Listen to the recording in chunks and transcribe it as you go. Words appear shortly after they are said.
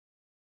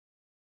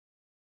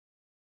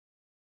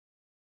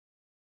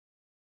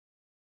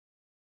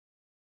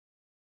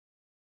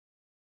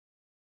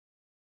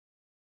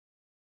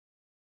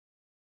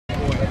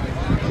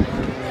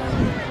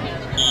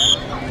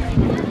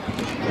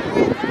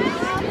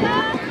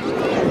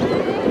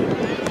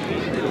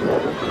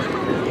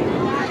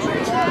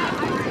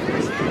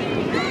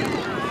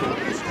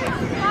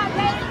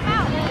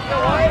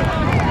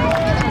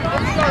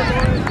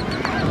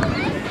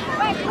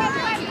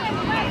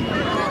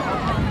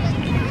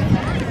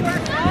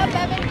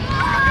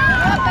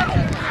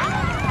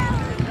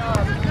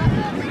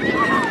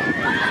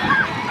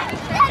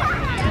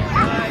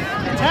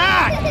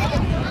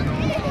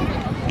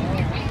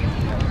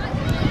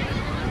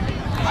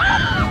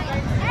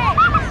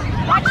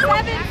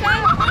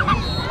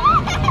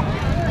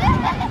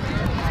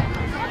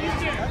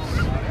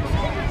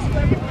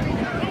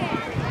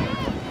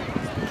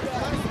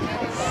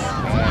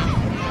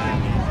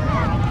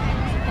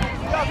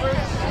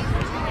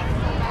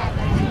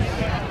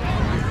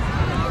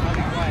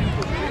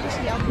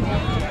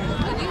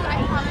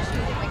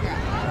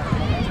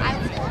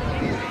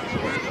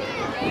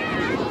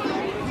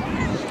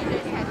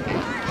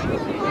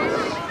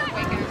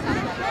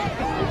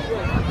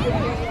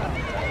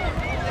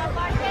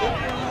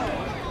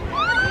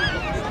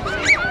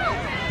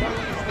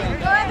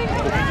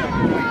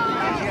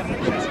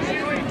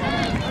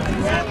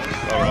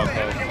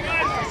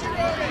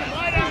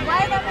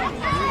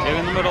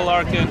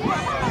Larkin.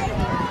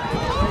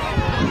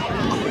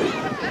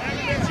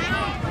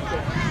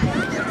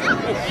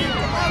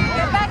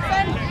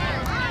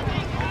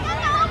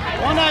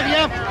 One of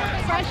you.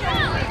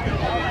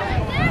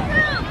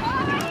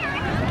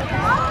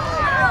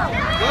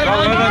 Go,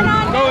 Evan.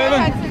 Go,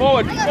 Evan.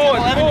 Forward,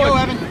 forward, Evan, forward. go,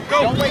 Evan.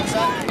 Go. Don't wait,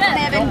 son.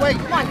 Don't wait.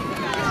 One.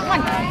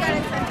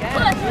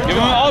 Give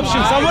him an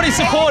option. Somebody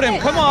support him.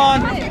 Come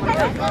on.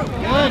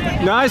 Good.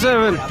 Nice,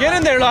 Evan. Get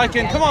in there,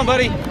 Larkin. Come on,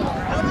 buddy.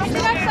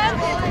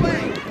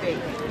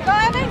 Go,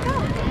 Evan, go.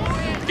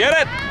 Get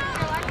it.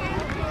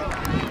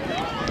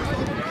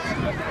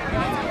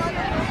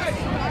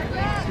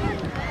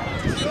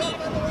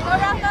 Go,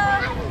 Rocco.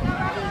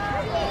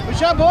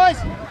 Push up, boys.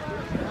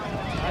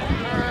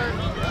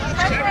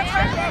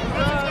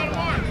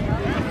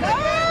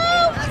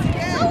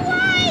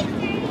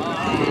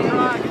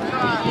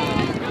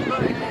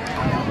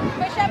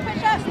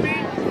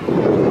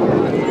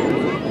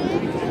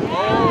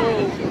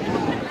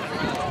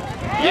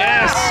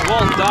 Yes.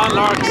 Well done,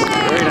 Larks.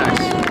 Very nice.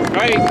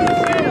 Great.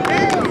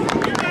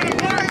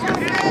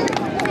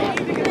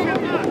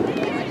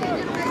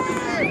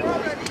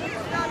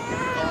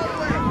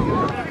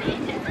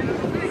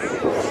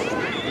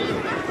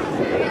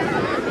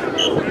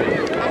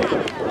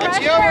 Watch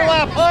the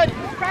overlap, Hood.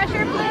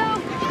 Pressure, Blue.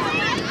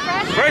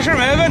 Pressure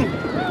him, Evan.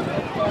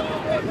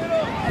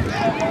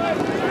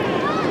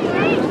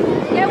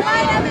 Get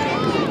wide, Evan.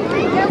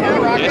 Get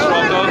wide. Yes,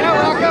 Rocco.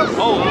 Yeah, Rocco.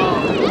 Oh.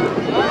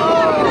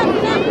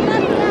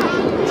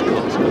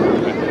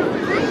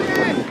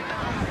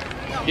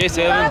 Yes,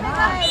 Evan. Let's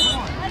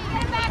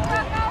get back,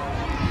 Rocco.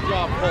 Good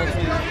job,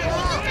 Colton.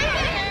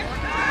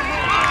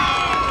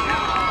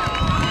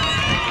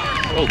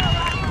 Oh.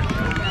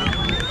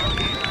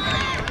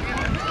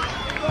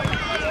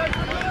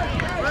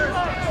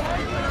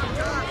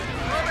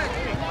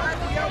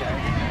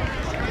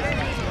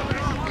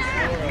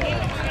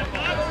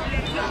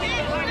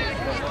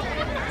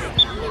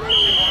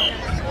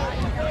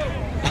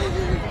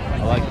 I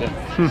like that.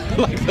 I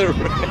like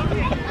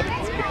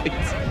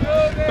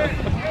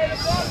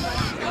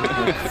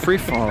the Free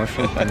fall or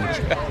something. I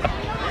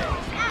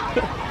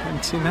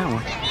haven't seen that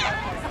one.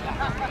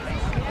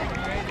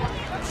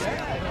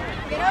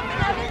 Get up,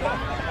 Evan.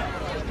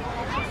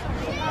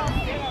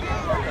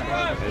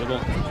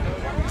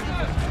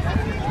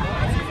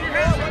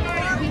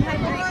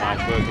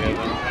 Nice work,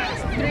 Evan.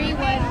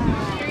 3-1.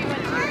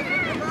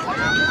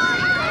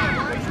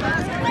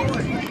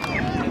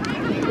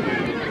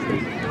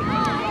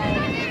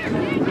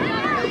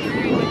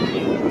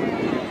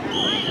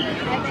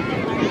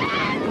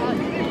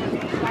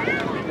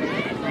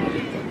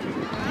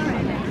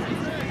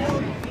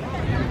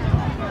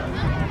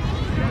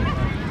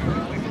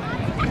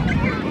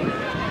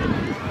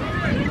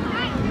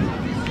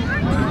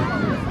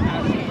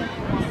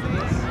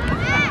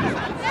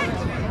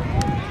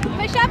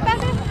 Push up,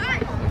 Evan.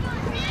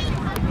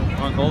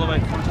 Come on, all the way.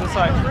 Come to the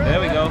side.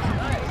 There we go.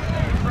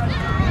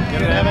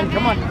 Get it, Evan.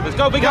 Come on. Let's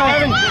go, big Go, guy.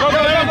 Evan. Go,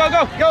 go, go, go,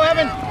 go. Go,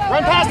 Evan.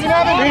 Run past him,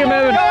 Evan. Beat him,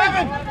 Evan. Go,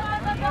 Evan.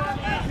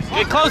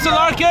 Get closer,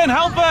 Larkin.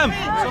 Help him.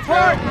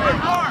 Support.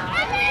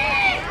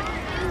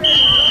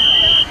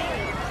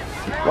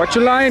 Watch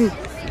your line,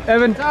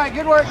 Evan. All right,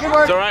 good work, good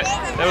work. It's all right.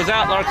 That was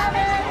out, Lark.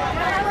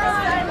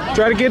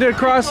 Try to get it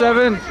across,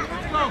 Evan.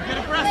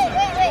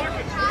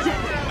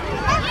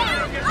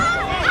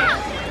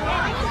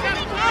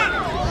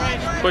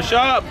 Push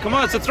up. Come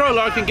on, it's a throw,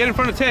 Larkin. Get in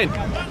front of 10.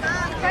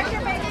 Pressure,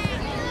 baby.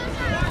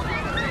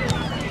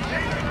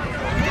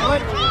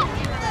 Good.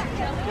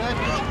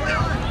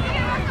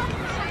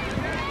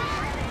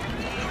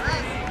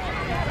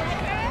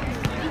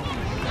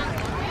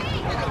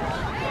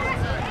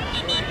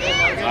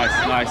 Nice,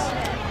 nice.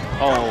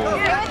 Oh,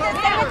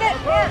 Stay with it.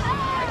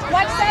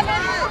 Watch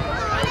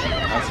 7.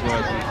 that's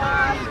work.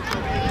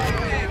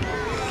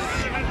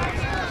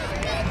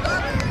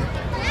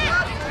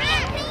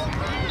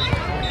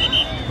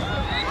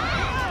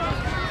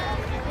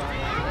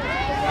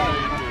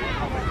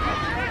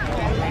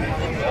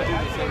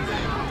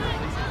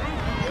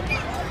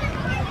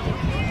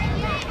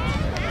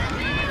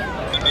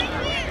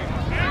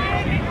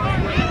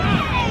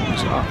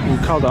 We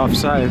called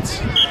offsides.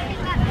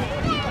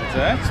 What's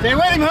that? Stay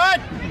with him,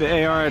 Hood.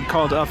 The AR had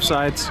called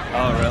offsides.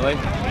 Oh, really?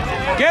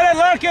 Get it,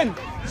 Larkin!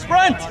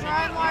 Sprint!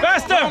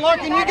 Faster! Come on,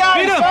 Larkin, you got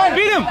Beat it, him! son.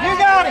 Beat him! You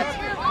got it.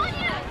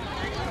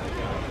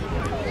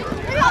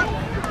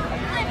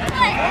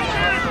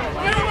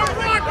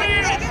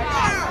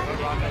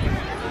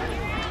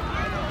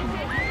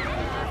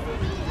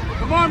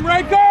 Come on,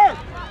 Raker!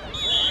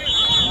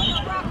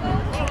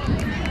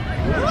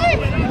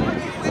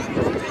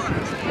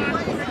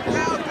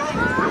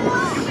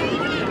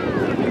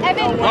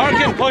 Evan,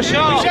 Larkin, push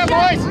up! Push up,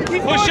 boys.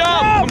 Keep Push going,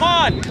 up!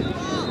 Bob. Come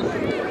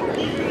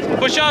on!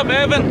 Push up,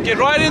 Evan! Get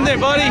right in there,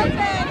 buddy!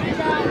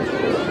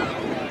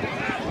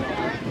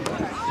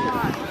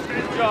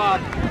 Good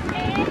job.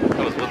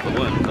 That was with the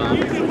win.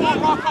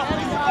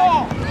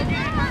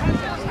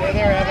 Stay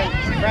there, Evan.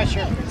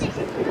 Pressure.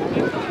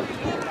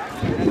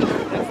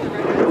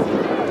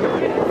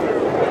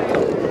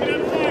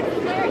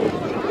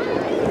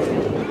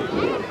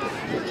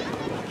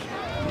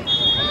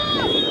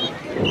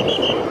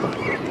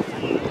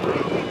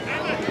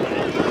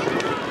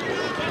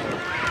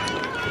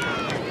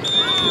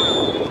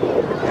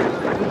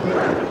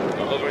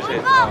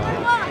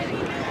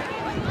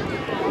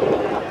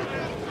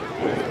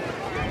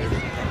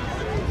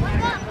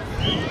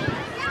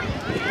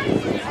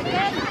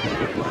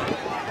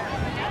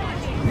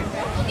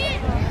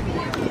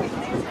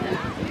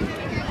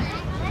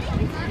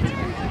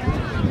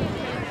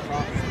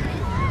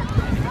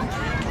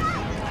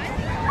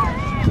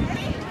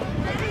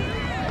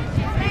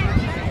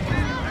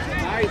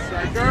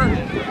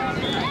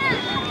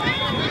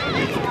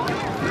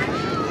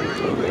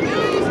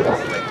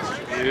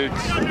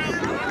 Shoots. Shut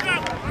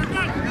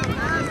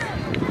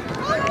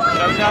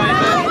it down,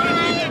 Ethan.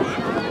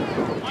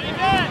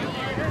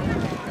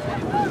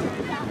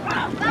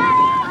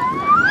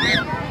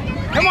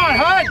 Come on,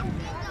 Hud!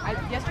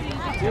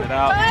 Get it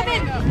out.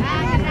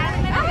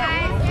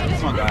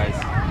 Come on, guys.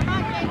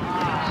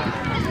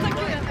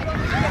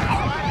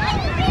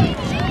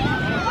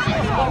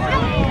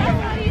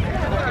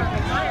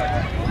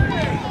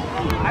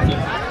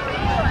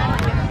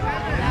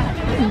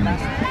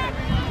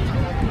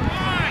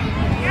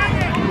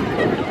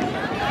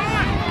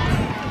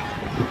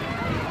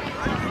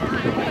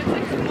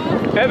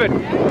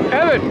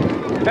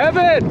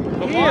 Evan!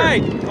 Come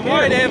wide. Come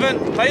wide, Evan.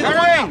 Play the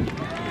wing.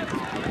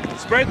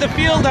 Spread the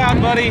field out,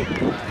 buddy.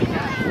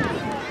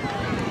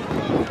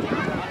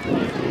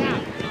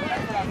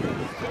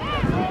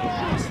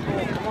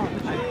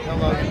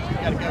 Hello.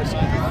 Gotta go,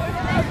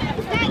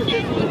 son.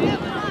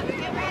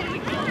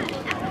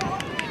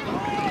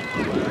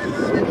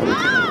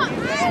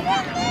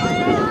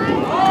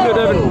 Good,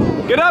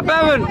 Evan. Get up,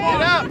 Evan!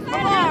 Get up!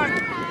 Come on!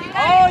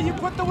 Oh, you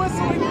put the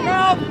whistle in your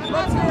mouth!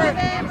 Let's do it!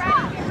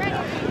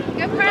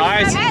 Good pressure.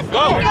 Nice. Yes,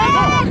 Go. Go.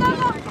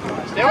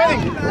 Stay with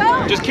him!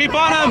 Go. Just keep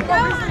on him.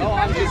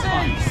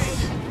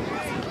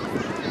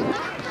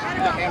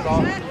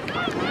 Handball.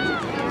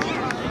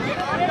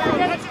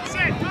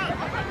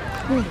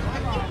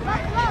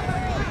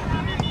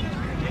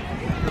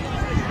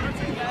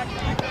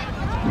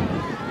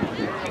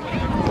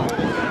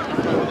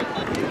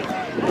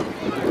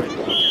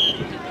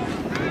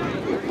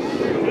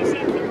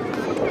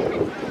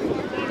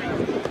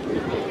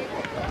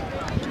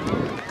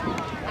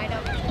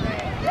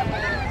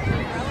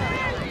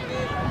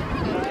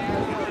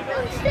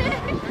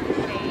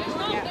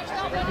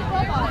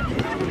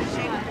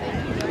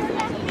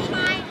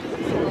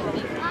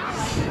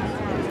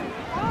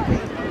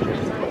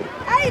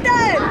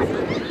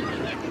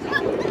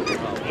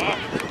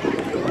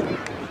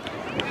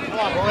 Come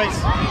on, boys.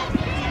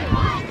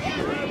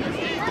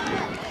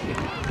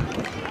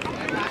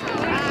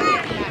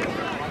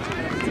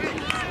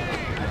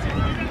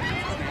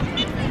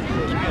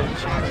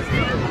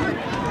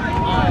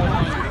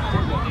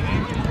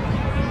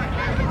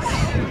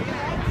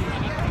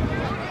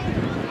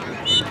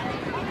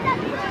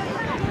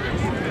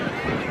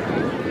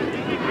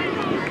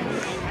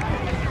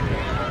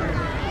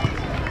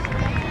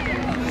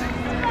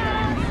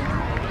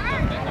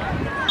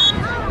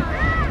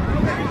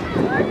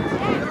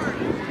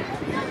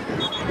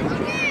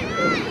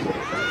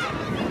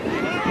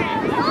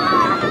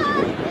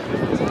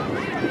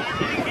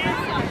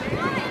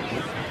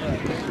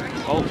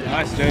 Oh,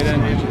 nice,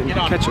 Jaden. Get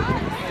on. Catch it.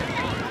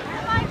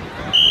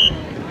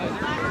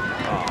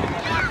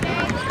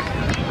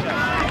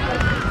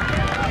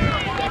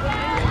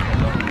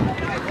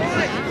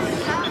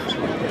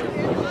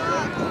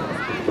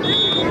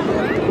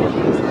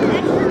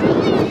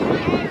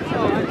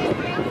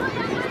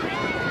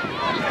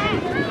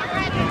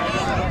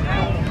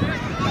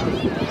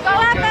 Go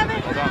up,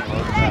 Evan.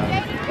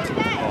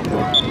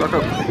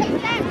 Rocco.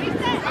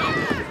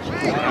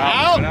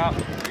 Out. Out.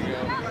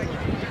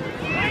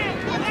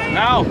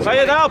 Now, play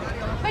it up.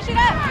 Push it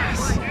up.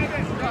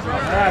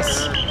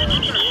 Yes.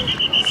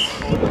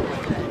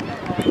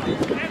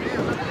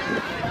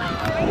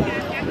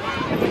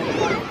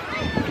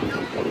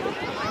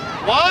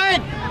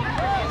 Wide!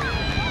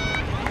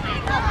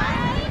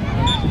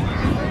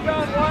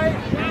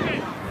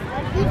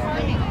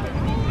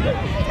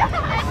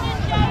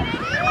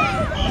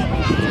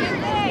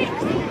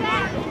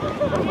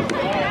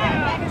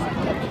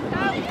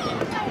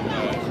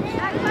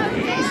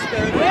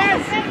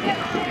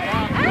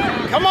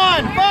 Come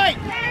on, fight!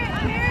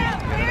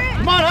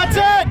 Come on,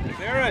 Hudson!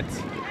 Clear it.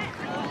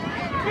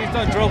 Please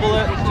don't dribble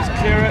it. Just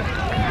clear it.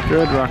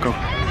 Good, Rocco.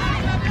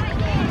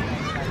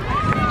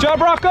 Good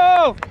job,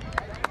 Rocco!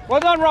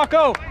 Well done,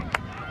 Rocco!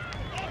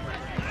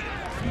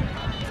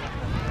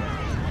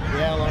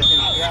 Yeah, Larkin.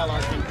 Yeah,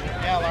 Larkin.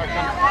 Yeah,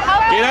 Larkin.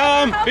 Beat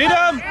him. Beat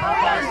him.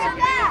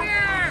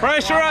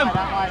 Pressure him.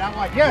 I'm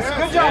wide. Yes,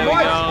 good There job, we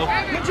boys. go.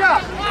 Good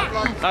job.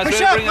 Nice Push way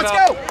to up, bring it let's up.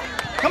 go.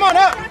 Come on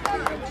up.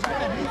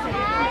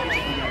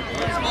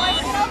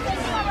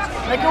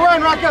 Make a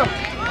run, Rocco.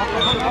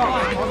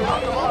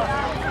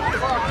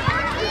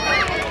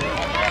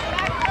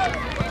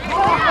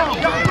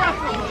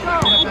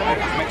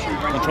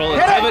 Control it.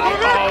 Hit Have it. it. Oh.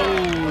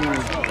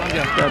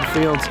 Bad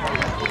fields.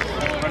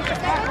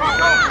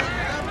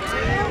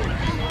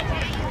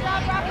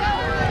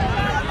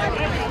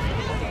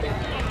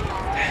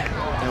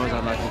 That was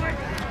unlucky.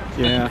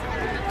 Yeah.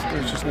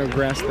 There's just no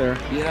grass there.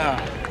 Yeah.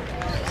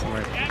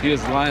 He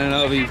was lining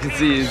up. You can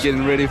see he's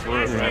getting ready for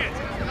it. Right?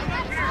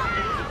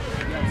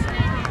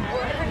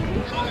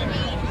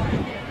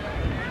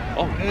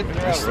 Oh,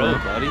 nice throw,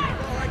 buddy.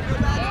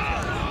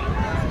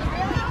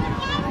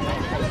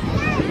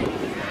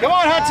 Come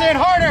on, Hudson,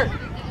 harder.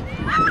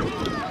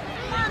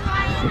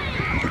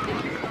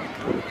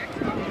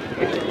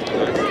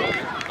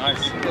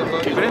 Nice. Good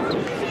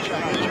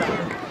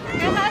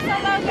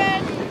hustle,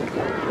 Logan.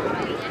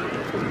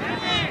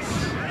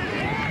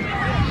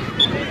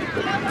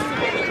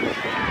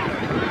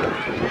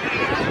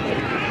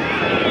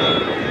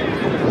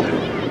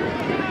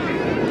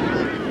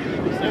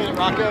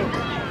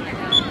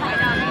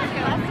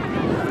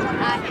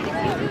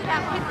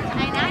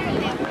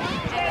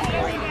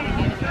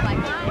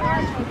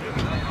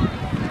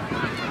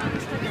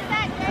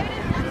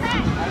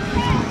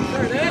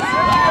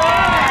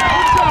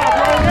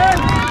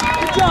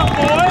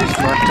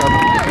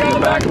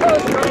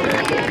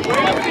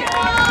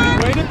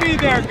 Way to be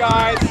there,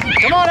 guys.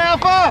 Come on,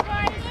 Alpha.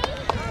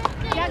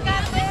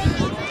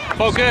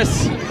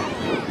 Focus.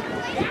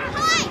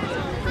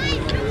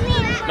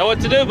 Know what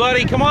to do,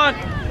 buddy. Come on.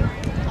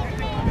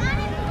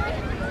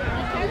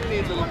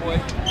 Little boy.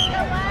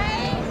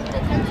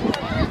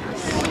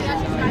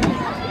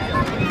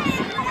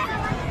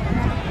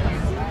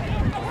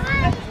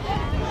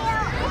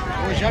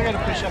 Boys, y'all gotta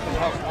push up and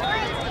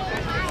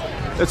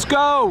help. Let's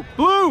go.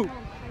 Blue.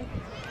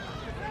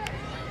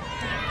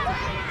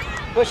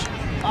 Push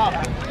up.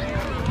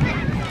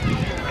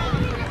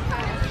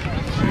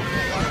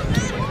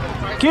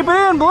 Keep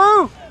it in,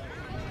 Blue.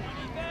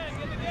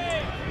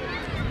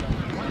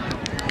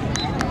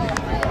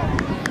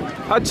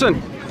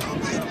 Hudson.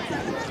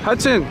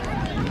 Hudson.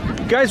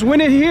 Guys, win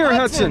it here,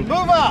 Hudson.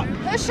 Move up.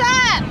 Push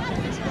up.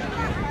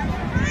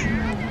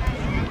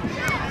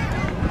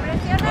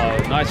 Oh,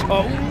 nice.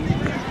 Oh.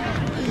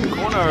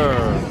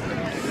 Corner.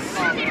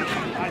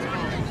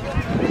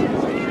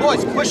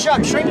 Boys, push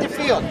up. Shrink the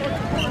field.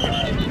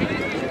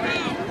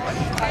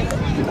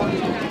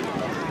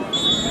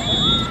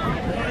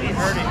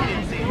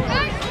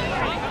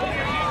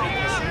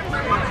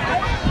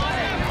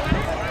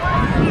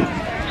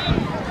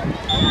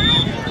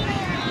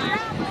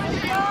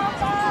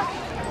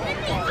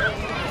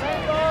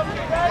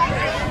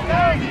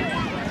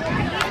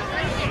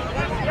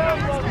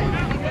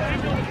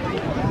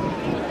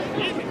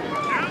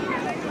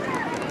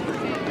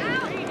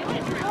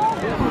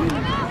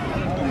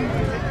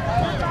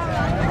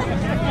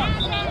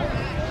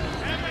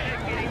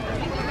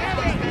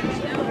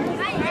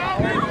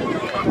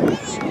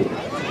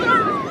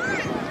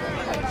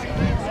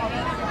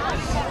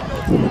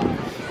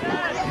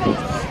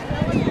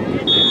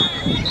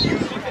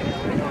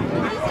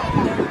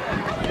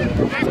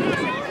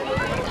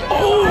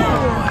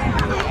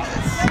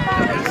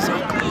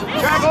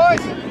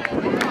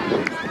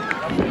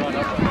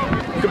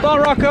 Good ball,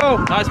 Rocco.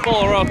 Nice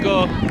ball,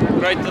 Rocco.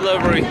 Great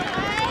delivery.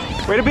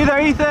 Way to be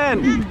there,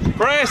 Ethan.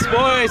 Press,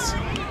 boys.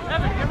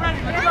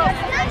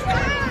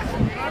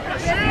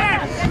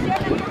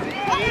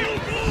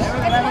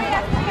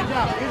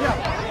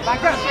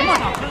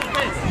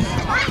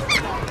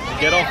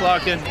 Get off,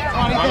 Larkin.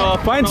 Run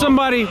off. Find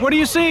somebody. What do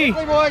you see?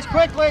 Quickly, boys,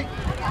 quickly.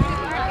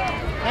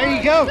 There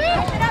you go.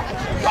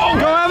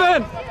 Go,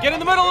 Evan. Get in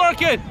the middle,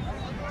 Larkin.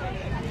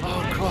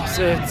 Oh, cross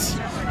it.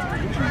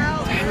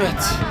 Damn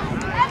it.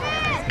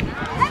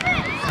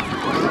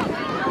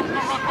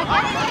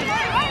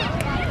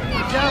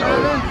 Good job,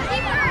 Evan.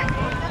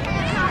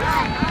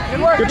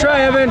 Good work. Good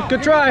try, Evan.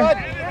 Good try.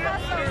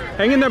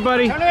 Hang in there,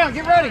 buddy. Turn around,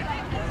 get ready.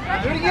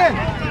 Do it again.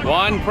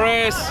 One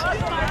press.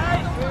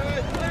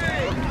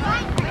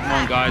 Come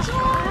on, guys.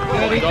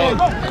 Good,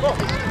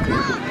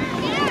 Go.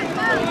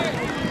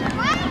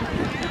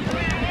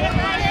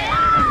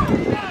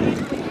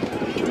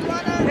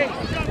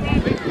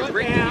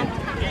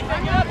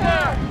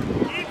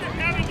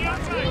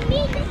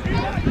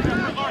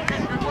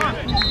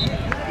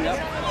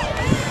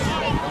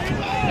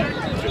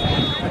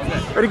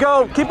 Ready to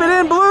go. Keep it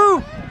in,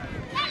 Blue.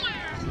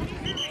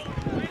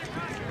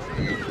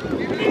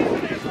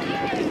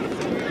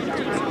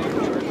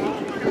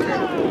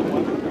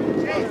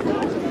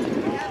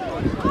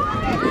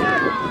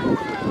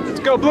 Let's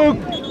go, Blue.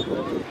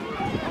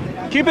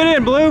 Keep it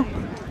in, Blue.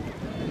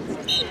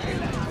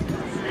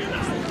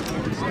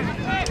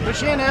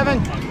 Push in,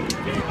 Evan.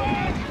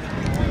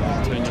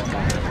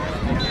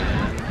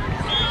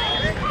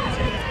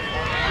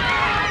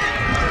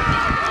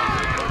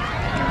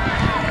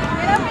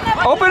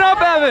 Open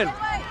up, Evan.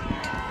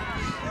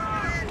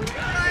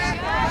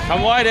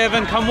 Come wide,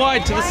 Evan. Come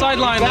wide to the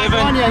sideline, Back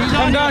on Evan. you. He's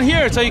Come on down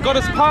here so you got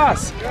his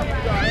pass.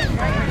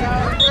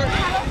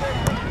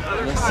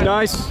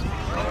 Nice.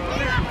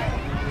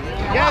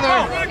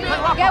 Together.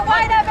 Get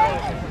wide, Evan.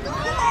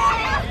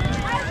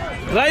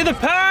 Play the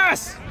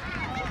pass.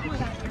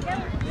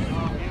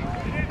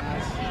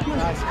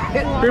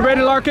 Be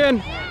ready,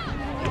 Larkin.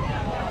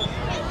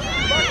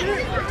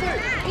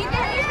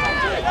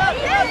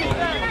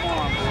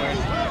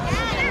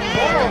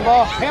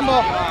 Handball,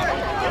 handball.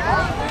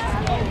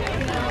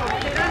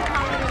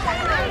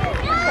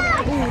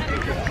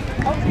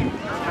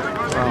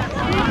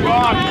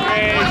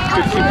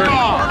 Good keeper.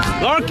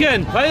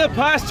 Larkin, play the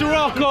pass to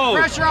Rocco.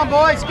 Pressure on,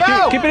 boys.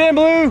 Go. Keep it in,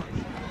 Blue.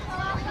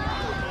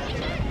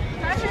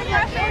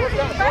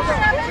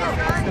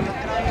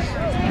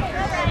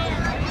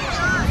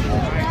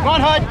 Come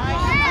on, Hud.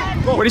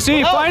 What do you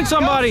see? Go, Find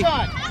somebody. Go,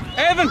 son.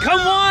 Evan,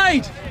 come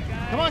wide.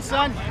 Come on,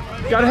 son.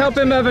 Gotta help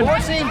him, Evan.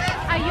 Force him.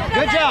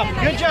 Good job.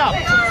 Good job.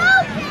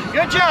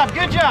 Good job.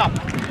 Good job.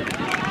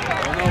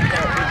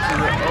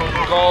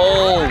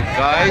 Goal,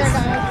 guys.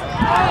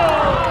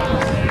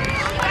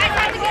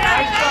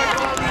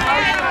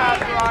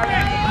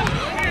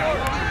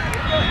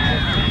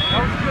 That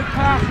was a good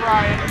pass,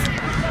 Ryan.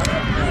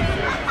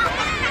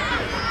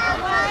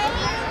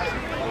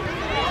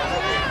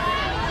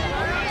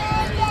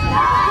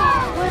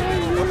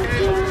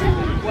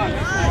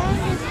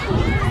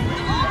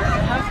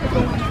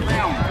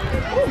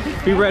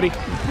 Be ready.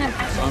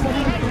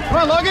 Come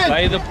on, Logan.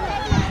 Play the.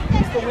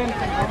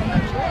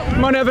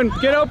 Come on, Evan.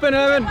 Get open,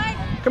 Evan.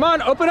 Come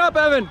on, open up,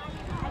 Evan.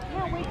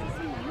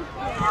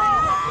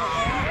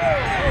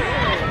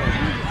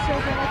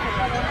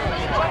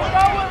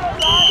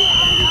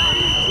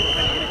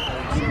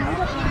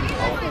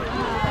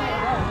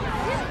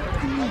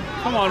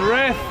 Come on,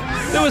 ref.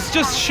 It was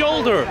just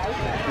shoulder.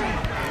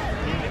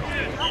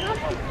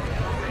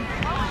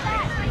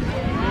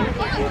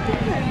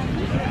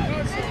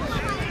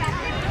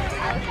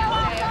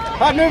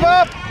 Hot, move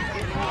up.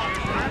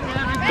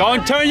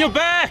 Don't turn your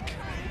back.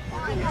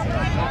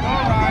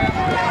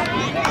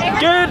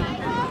 Good.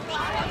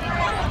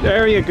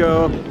 There you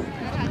go.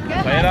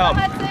 Play it up.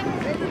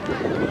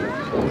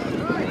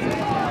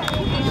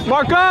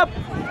 Mark up.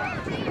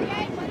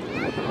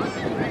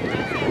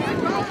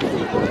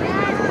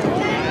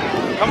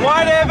 Come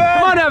wide, Evan.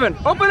 Come on, Evan.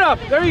 Open up.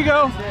 There you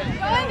go.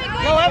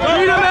 Go, Evan.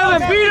 Beat him,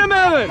 Evan. Beat him,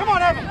 Evan. Come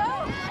on, Evan.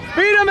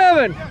 Beat him,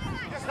 Evan.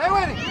 Stay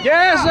with him.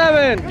 Yes,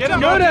 Evan. Get him,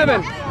 Good,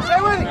 Evan. Evan.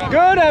 Stay with him.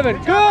 Good, Evan.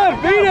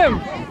 Good. Beat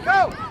him.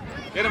 Go.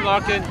 Get him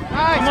locked in.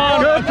 Nice. Come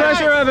on. Good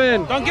pressure,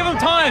 Evan. Don't give him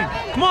time.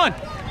 Come on.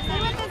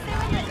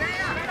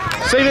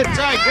 Save it.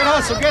 Inside. Good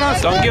hustle. Good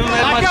hustle. Don't give him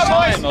that Back much up,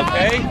 time, boys.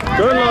 okay?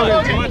 Good,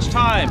 Logan. Too much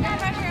time.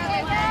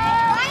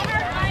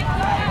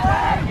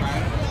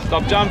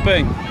 Stop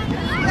jumping.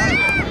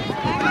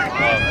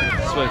 Oh,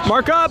 switch.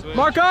 Mark up. Switch.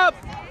 Mark up.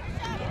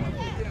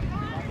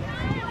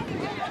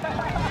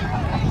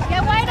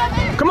 Get wide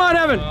open. Come on,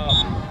 Evan.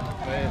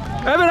 Oh, okay.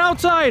 Evan,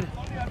 outside.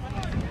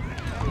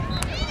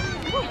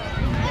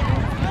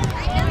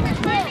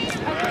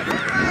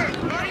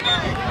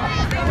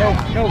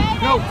 No.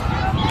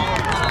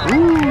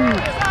 Ooh.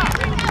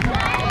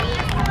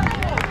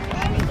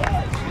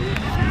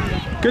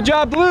 Good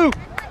job, Blue.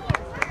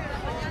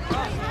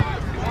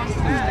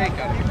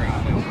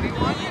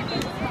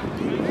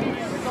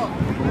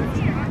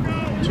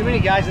 Too many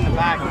guys in the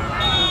back.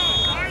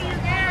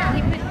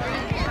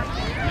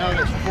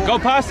 Go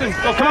past him.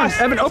 Go Come on,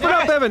 past. Evan. Open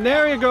up, Evan.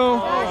 There you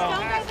go.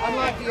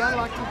 Unlucky.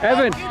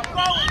 Evan. Come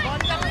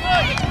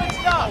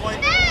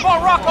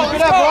on, Rocco. Keep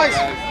it up, boys.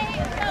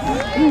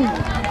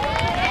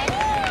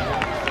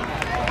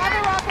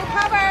 Cover, Rocco,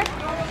 cover.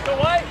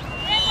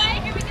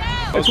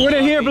 Let's win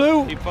it here,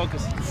 Blue. Keep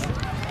focused.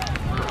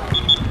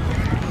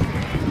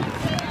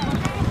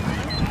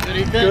 Good,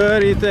 Ethan.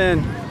 Good, Ethan.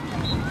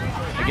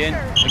 Again.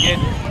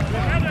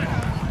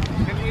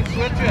 Can we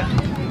switch it?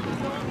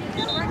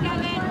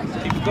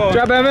 Keep Good going.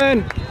 job, Evan.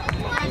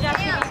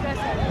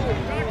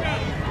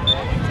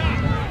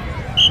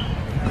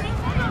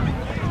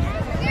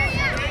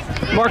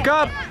 Mark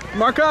up.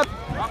 Mark up.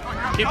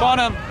 Keep on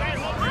him.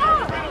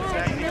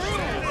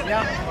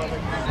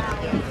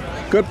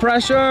 Good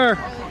pressure.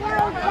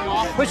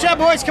 Push up,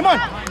 boys. Come on.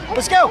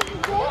 Let's go.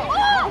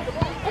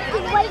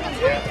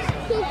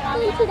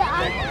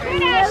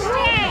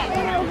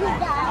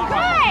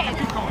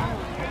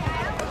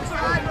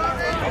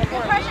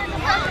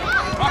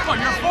 Rocco,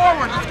 you're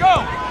forward. Let's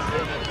go.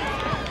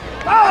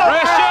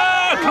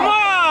 Pressure. Come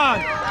on.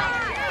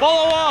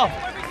 Follow up.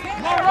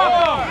 Come on,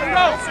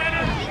 Rocco.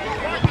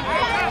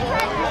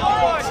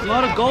 It's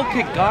not a goal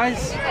kick,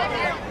 guys. Why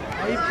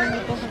are you playing the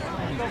goal kick?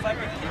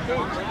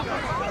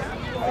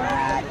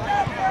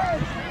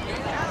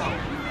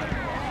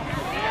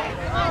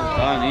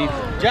 Done,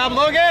 Ethan. Good job,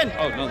 Logan.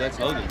 Oh, no, that's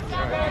Logan.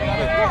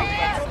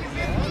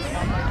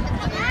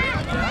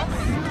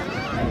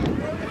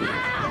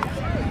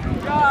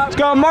 Let's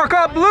go. Mark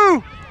up,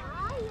 Blue.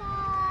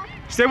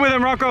 Stay with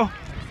him, Rocco.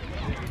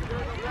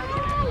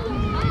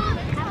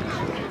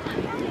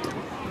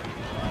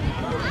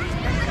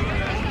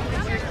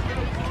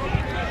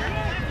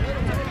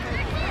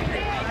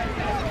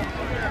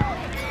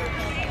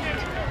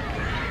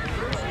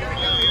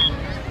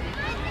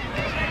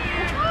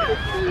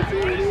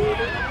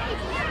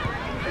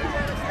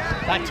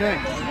 Back to him.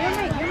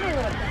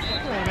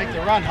 Make the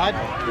run, Hud.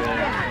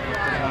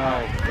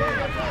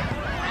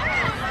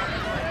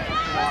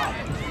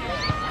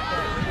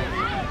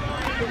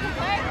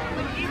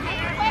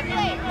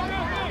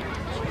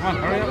 Come on,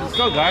 hurry up. Let's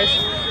go, guys.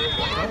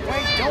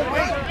 Don't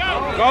wait.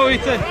 Go,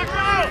 Ethan.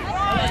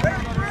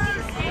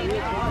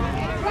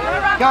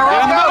 Go,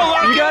 Rocco.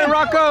 You got it,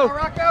 Rocco.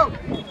 Rocco.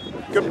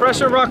 Good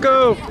pressure,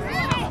 Rocco. Stay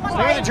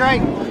with the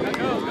Drake.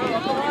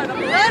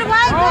 Good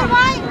white, good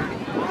white.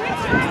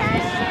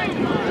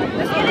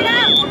 Let's get it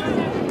out.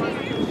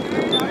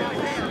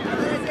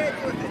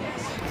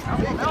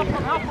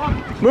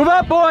 Move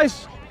up,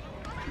 boys.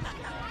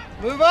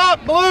 Move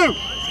up, Blue.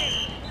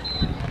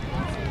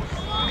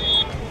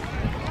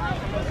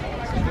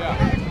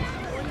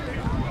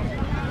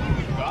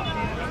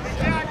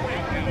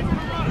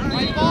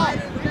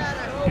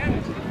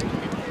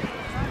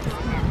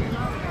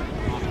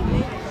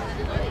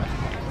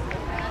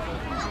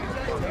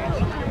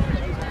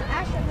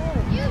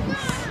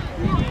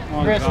 Come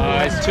on, Chris,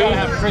 guys. two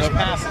have Chris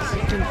passes.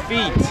 2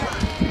 feet.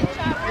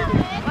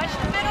 Watch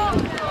the middle.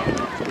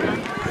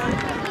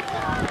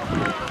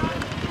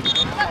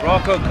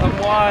 Rocco, come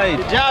wide.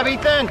 Good job,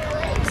 Ethan.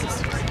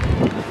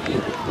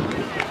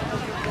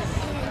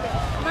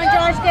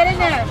 in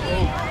there.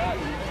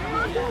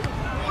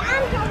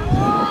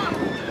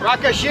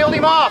 Rocco, shield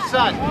him off,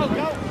 son.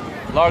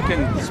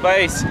 Larkin,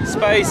 space,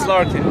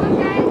 Larkin.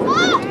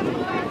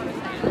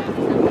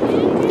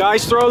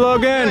 Nice throw,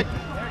 Logan.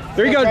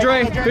 There you go,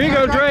 Dre. There you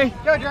go, Dre.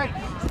 Go, Dre.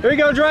 There you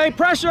go, Dre.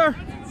 Pressure.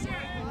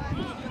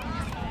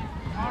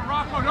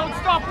 Rocco, don't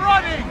stop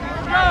running.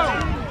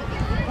 Go.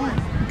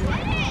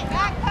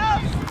 Back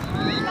post.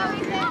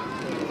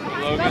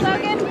 Go,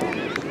 Logan.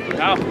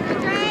 Now.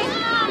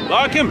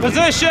 Larkin,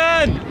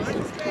 position.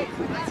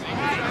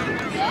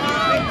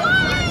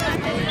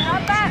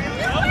 Not back.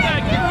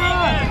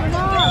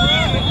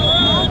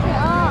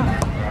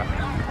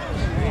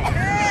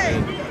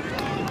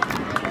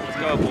 Let's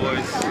go,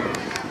 boys.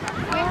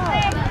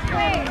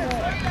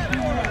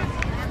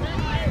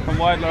 Come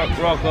wide,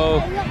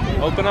 Rocco.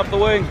 Open up the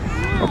wing.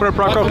 Open up,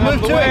 Rocco.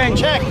 Move the to wing. it.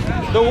 Check.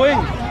 The wing.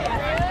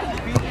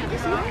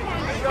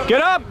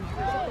 Get up.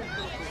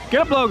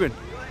 Get up, Logan.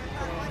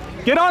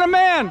 Get on a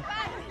man.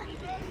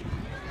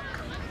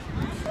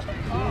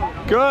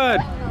 Good.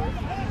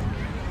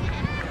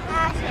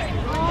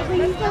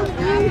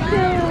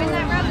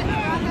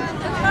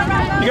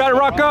 You got it,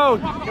 Rocco.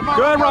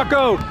 Good,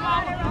 Rocco.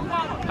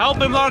 Help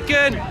him,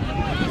 Larkin. Come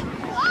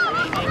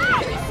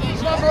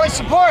on, boys,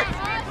 support.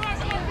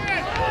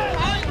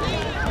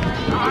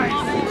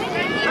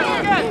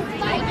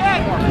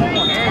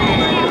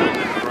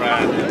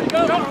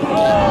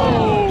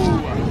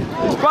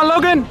 Come on,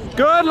 Logan.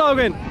 Good,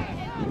 Logan.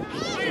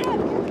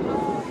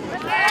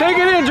 Take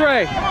it in,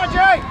 Dre. Come on,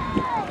 Dre.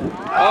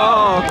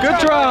 Oh, good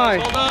try.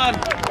 Hold on.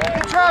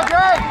 Good try,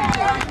 Dre.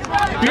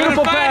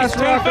 Beautiful pass,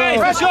 Rocco.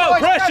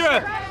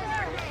 Pressure.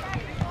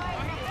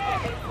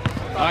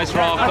 Nice,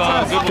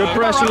 Rocco. Good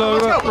pressure,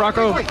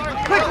 Rocco.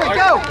 Quickly,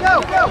 go.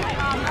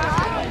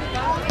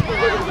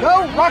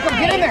 Go, Rocco,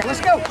 get in there.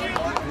 Let's go.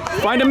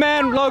 Find a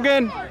man,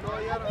 Logan.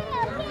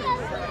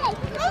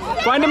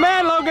 Find a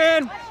man,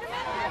 Logan.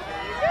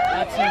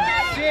 That's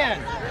in.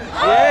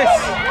 Yes.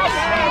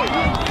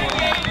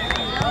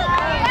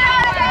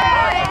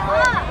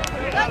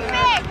 Look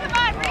big. Come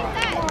on,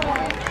 reset.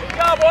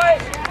 Go,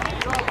 boys.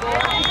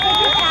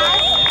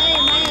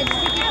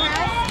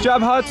 Good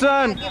job,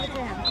 Hudson.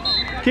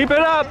 Keep it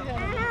up.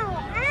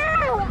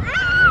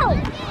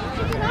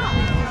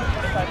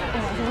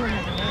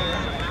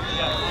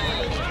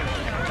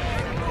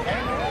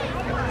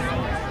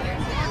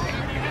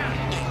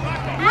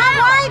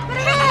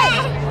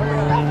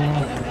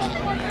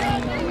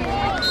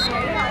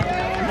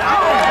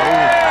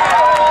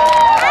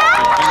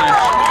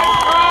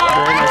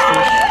 Very nice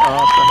finish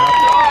off the half.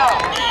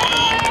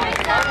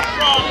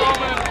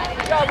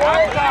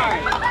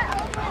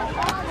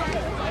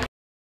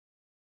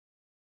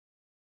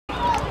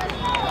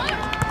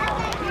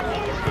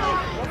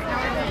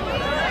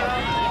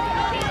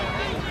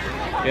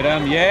 Get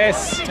him,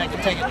 yes.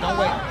 Take it, don't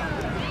wait.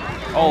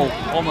 Oh,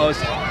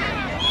 almost.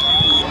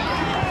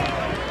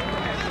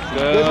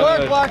 Good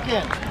work,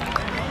 Larkin.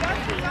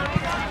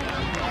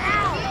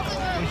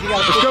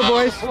 Let's go,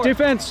 boys.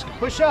 Defense.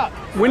 Push up.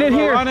 Win it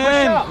here. Run Push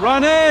in, up.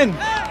 run in.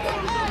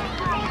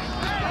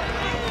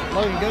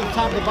 Logan, go to the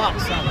top of the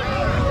box, son.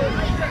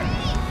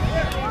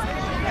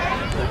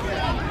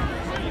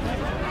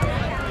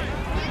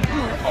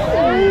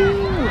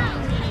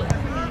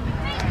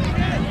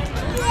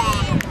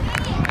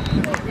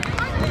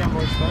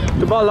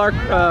 Good ball,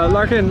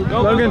 Larkin.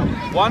 Go, Logan.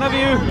 One of you.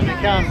 Here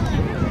they come.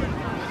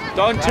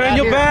 Don't Right turn out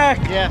your here. back.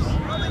 Yes.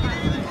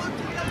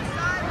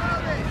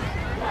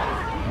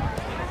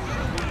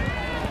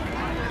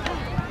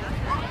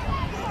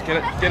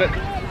 Get it.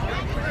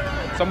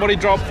 Somebody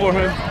drop for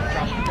him.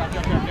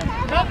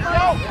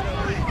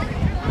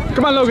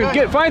 Come on,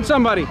 Logan. Find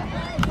somebody. Come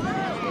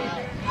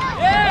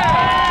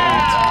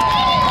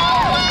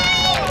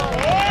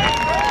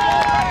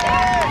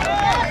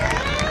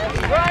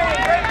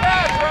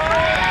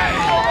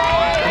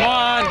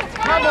on.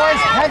 Come on,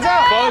 boys. Heads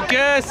up.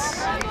 Focus.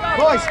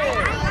 Boys,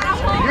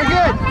 you're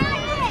good.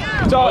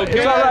 It's all Boys,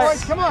 right.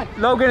 come on.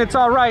 Logan, it's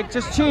all right.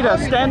 Just cheat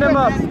us. Stand him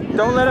up.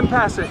 Don't let him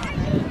pass it.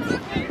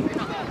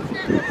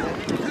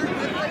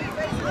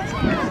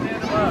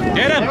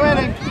 Get him. Stay with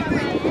him.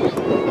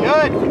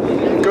 Good.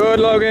 Good,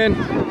 Logan.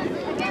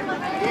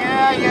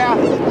 Yeah.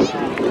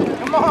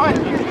 Come on.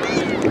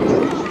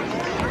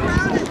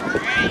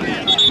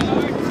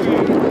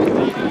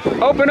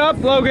 Open up,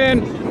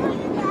 Logan.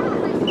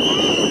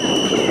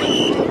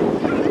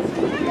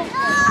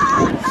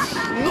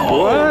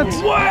 What?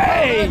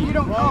 Way. You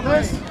don't call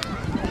this.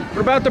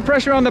 What about the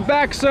pressure on the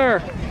back,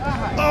 sir?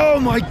 Oh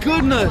my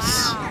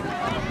goodness.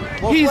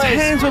 Both His ways,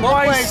 hands were both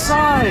by his ways.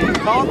 side.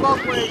 Call it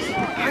both ways.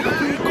 How do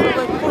you call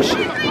that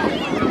pushing?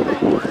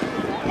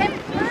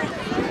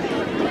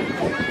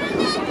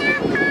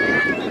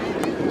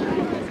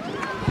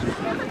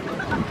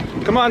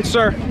 Come on,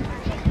 sir.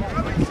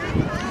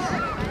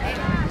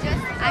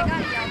 I got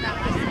yelled at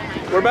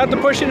last time. We're about to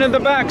push into the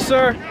back,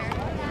 sir.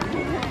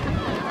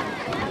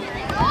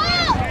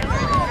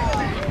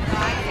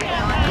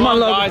 Come on,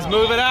 Logan. Guys,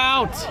 move it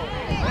out.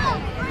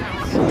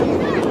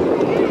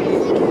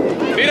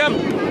 Beat him.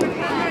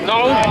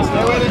 No.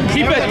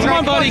 Keep it. Come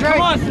on, buddy.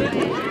 Come on.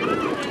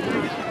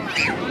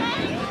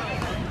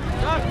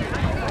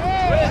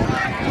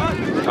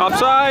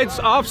 Offsides!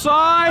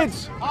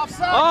 Offsides!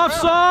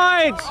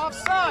 Offsides!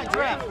 Offside,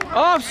 Trent.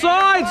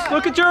 Offsides!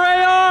 Look at your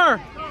AR!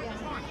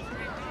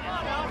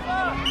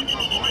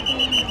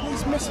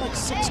 He's missed like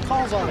 6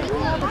 calls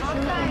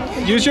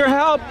already. Use your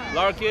help!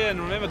 Larkin,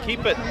 remember,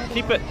 keep it.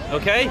 Keep it,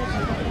 okay?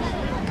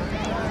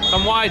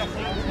 Come wide.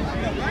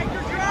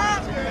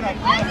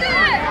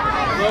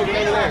 Logan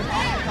over there.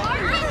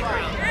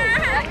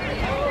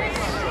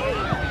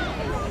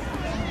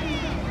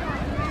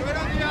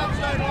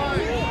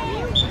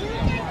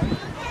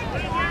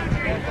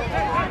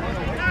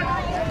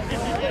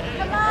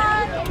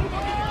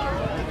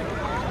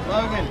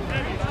 Logan.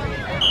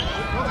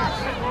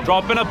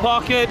 Drop in a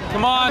pocket.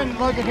 Come on.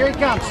 Logan, here he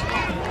comes.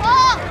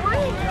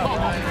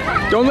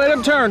 Don't let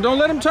him turn. Don't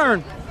let him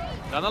turn.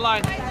 Down the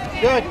line.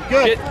 Good,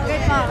 good.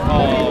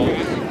 Oh.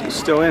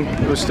 Still in.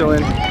 It was still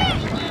in.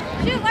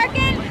 Shoot,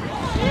 Larkin.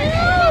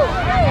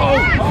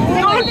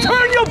 Don't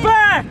turn your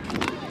back!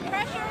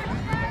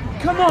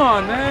 Come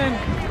on, man.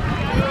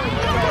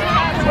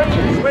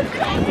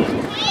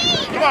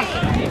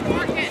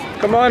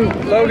 Come on,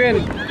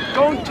 Logan.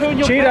 Don't turn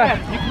your Cheetah. back.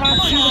 You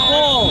can't see the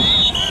ball.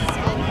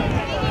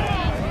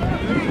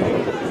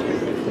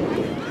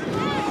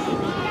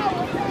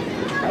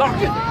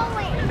 Larkin.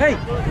 Hey.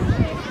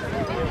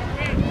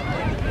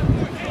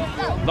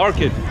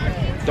 Larkin,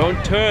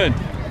 don't turn.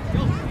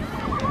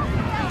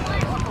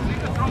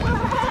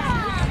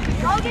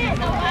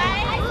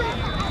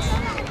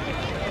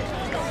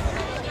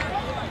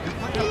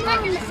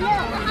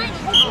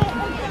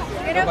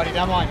 Everybody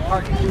down the line.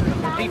 Park.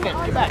 Defense,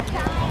 get back.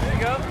 There you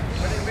go.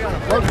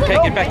 Okay,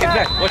 get back, get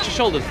back. Watch your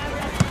shoulders.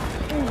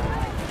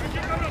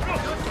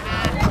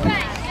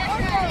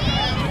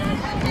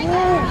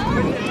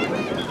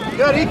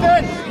 Good,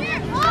 Ethan.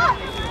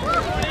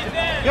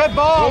 Good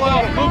ball,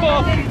 Logan. Move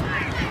off.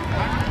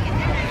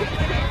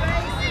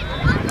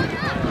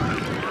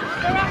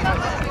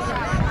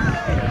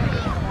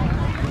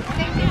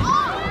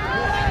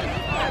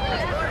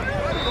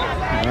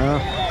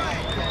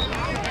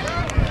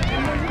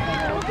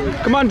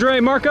 Come on, Dre.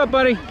 Mark up,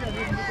 buddy.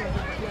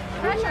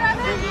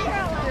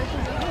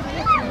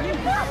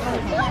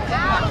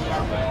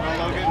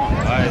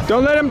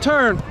 Don't let him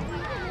turn.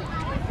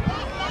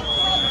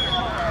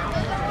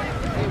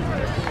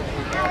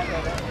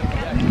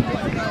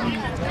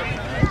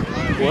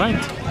 What? I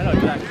know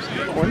exactly. I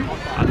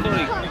thought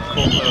he called the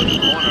corner.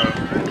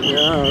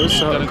 Yeah, it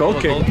was a goal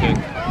kick.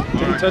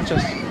 Didn't touch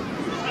us.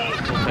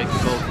 We'll take the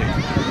goal kick.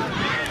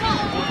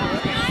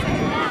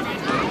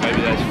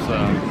 Maybe that's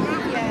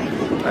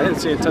I didn't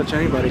see it touch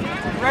anybody.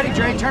 Ready,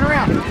 Dre. Turn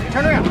around.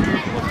 Turn around.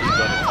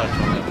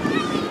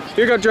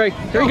 Here you go, Dre.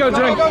 Here you go,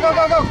 Dre. Go, go, go,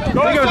 go, go.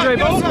 Here you go, Dre.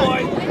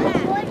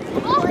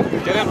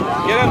 Get him. Get him.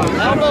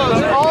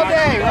 Elbows all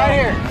day, right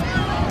here.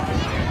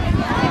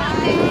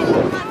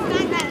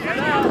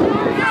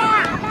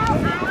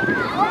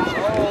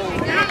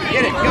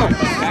 Get it, go.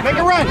 Make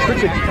a run.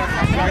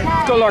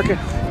 Go, Larkin.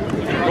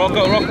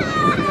 Rocco, Rocco.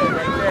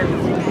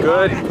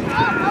 Good.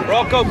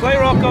 Rocco, play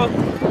Rocco.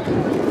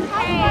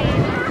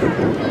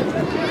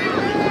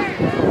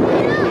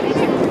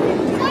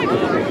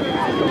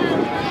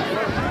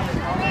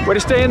 Way to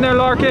stay in there,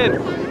 Larkin.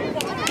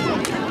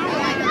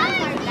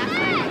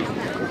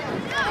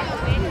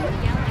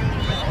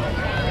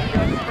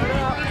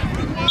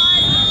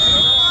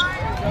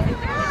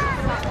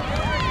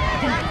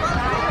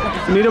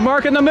 You need a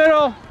mark in the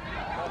middle.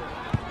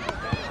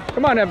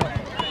 Come on, Evan.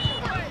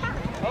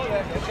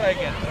 Let's try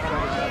again.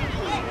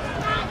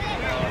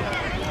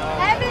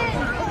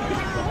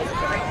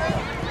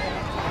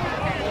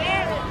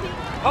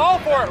 Call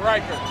for it,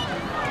 Riker.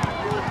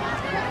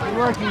 Good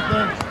work,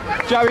 Ethan.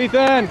 Good job,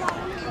 Ethan.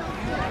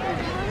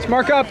 Let's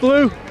mark up,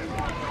 Blue. Go,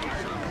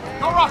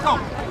 Rocco.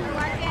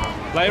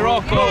 Play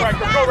Rocco. Go, Riker,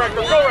 go, Riker,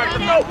 go, Riker,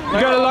 go. You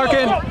got it,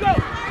 Larkin. Larkin.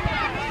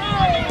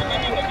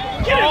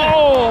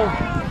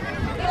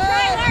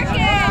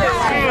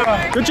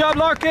 Good job,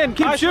 Larkin.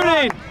 Keep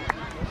shooting.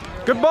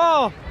 Good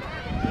ball.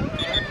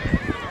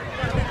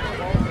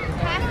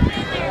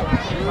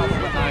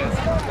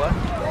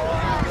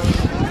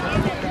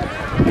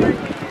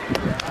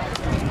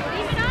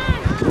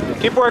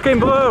 Keep working,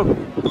 Blue.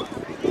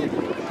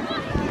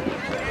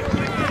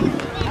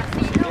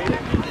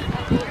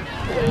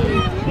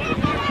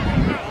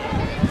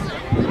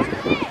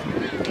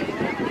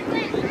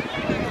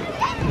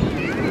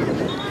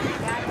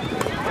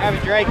 Have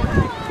it, Drake.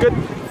 Good.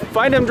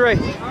 Find him, Dre.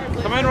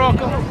 Come in,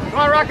 Rocco. Come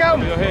on, Rocco.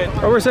 Go ahead.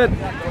 Over's it.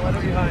 There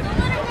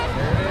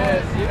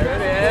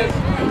it is.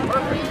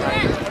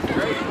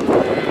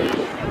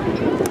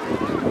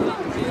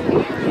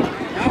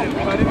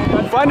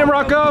 Find him,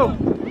 Rocco.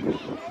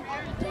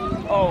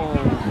 Oh.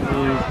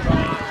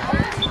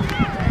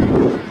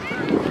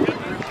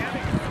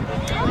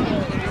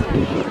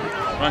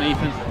 Run,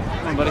 Ethan.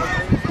 Come on, buddy.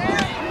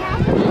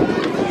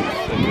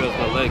 That girl's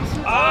got legs.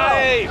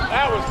 Hey,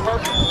 that was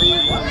perfect.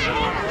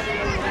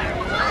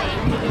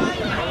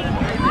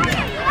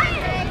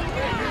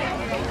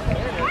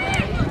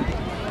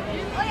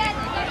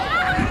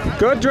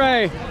 Good,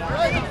 Dre. Go,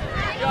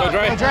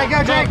 Dre. Go, Dre,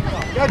 go, Dre.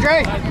 Go,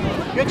 Dre.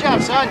 Good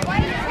job, son.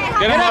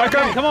 Get him, Marco.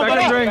 Come on,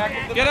 buddy. Dre.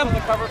 Get him.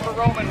 Cover for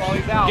Roman while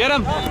he's out. Get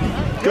him.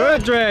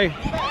 Good, Dre.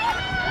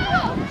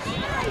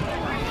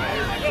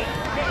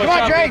 Come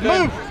on, Dre,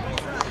 move.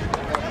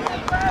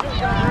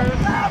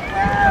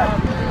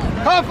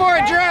 Call for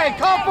it, Dre.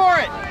 Call for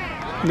it.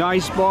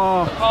 Nice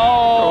ball.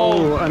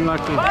 Oh. Oh,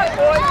 unlucky.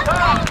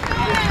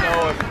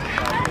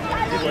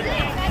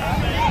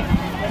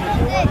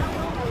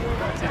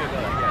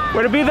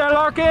 Way to be there,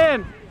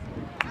 Larkin.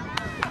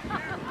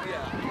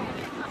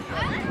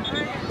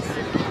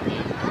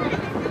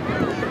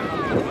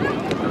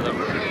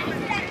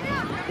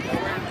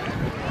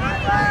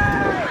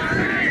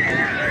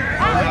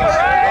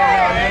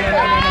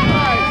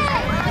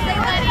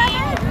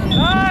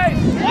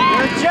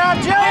 Good job,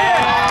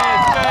 Jaden.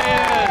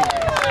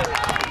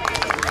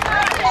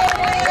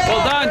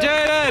 Well done,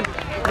 Jaden.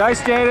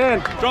 Nice,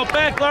 Jaden. Drop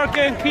back,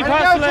 Larkin. Keep Way to go,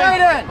 hustling.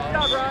 Jaden.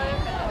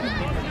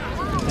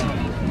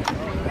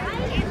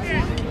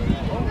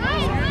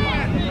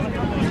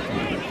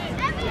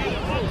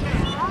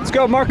 Let's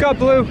go. Mark up,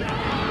 Blue.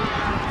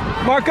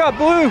 Mark up,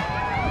 Blue.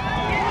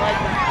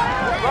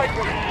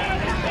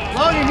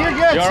 Logan, you're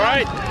good, You all son.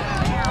 right?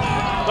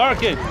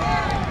 Larkin,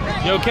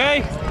 you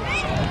okay?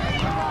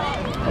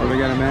 Oh, we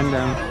got a man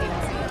down.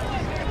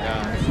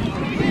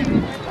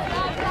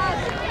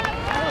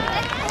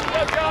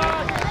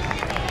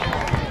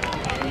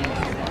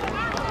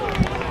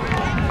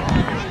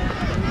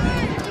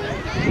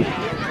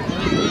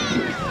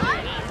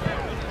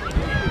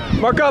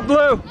 Mark up,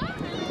 Blue.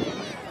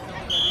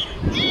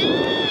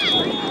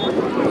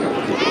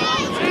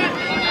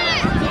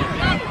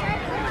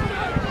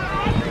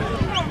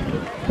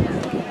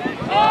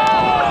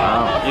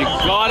 You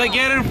gotta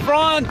get in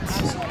front.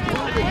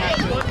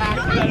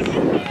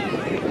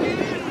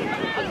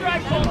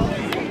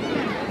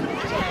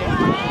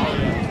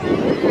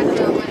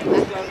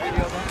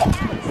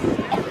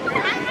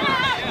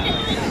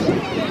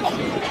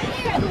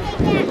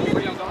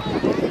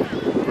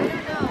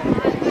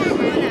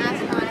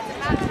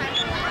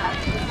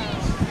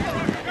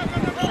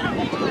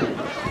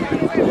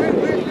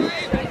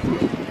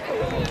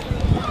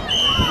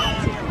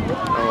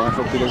 Oh, I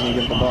hope he doesn't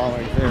get the ball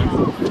right there.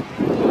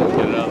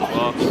 Get it out of the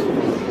box.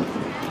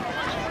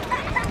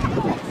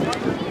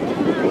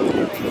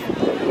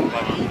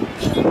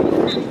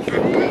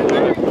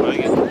 Try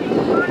again.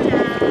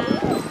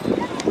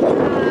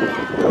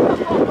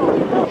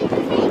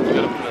 You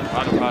gotta put it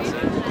right across it.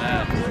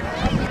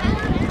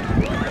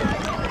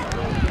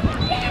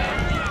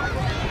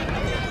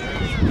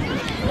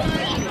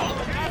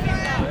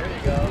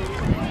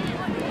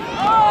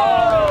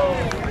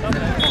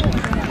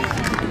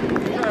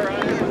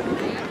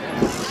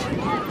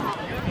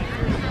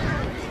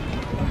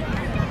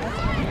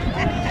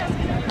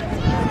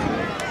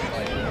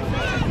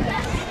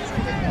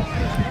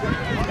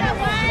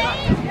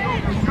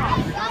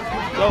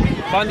 Go,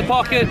 find the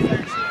pocket.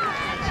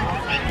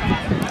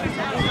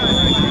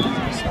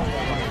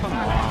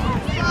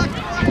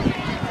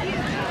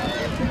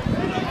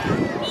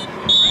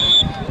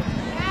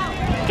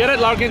 Get it,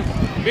 Larkin.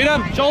 Beat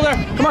him, shoulder.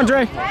 Come on,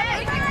 Dre.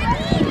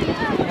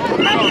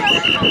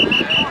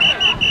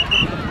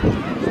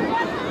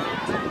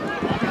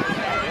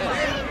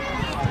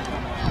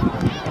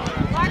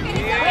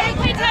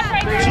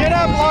 Chin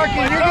up,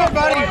 Larkin. You're good,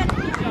 buddy.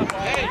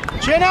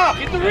 Chin up.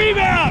 Get the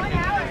rebound.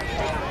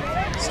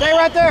 Stay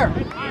right there.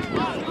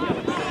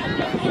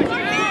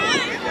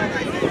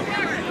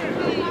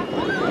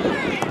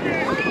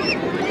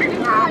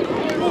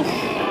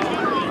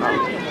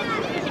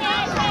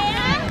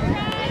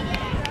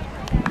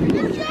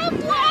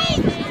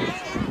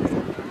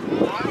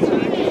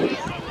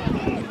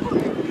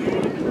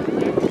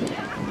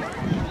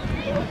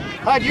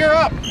 Hud, you're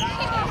up.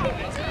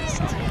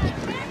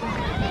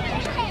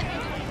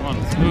 Come on,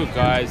 let's move,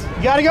 guys.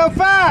 You gotta go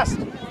fast.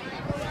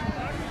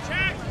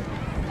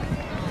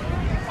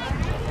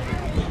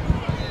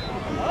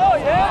 Oh,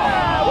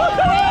 yeah!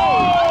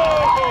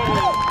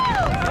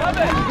 Love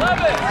it,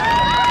 love it!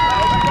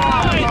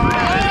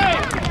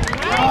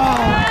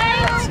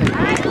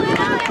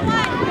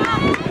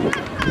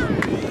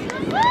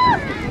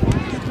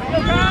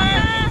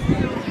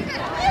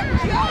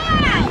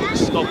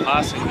 Stop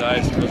passing,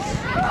 guys.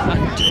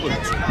 Do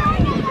it.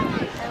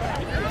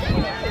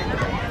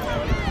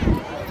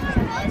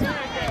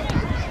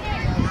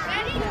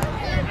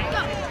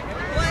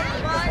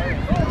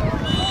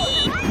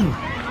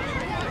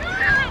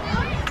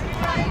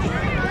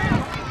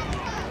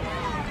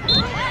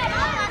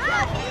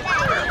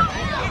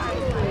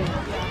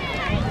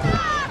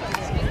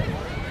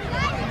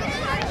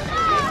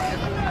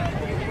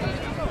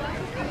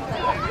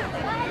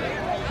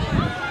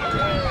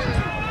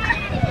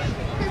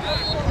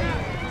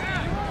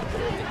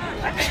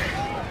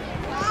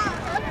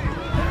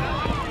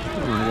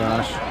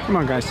 Come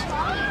on, guys. Let's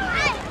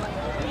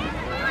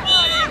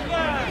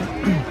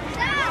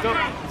go,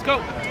 let's go,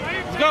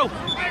 let's go.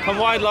 Come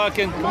wide,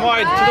 Larkin. Come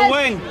wide, to the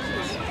wing.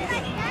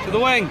 To the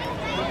wing.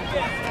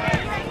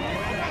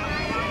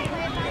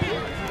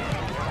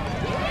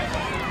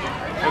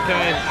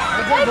 Okay.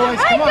 Good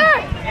boys, come on.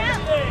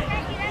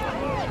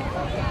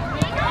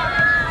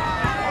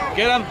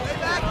 Get him.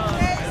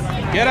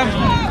 Get him.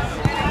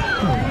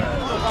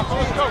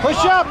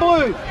 Push up,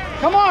 Blue.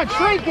 Come on,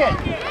 shrink it.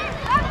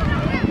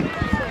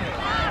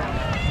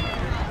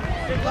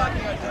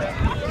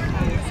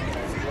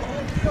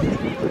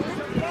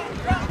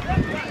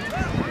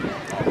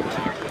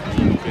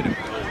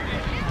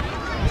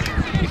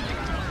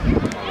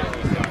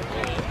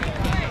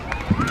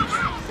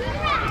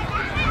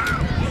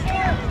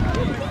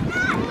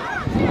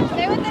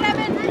 Stay with it,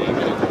 Evan.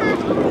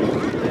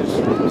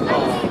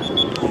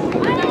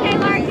 Okay,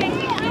 Larkin,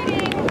 keep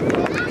shooting.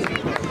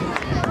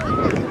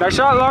 Nice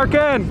shot,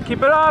 Larkin.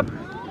 Keep it up.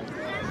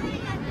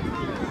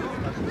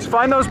 Let's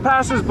find those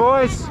passes,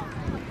 boys.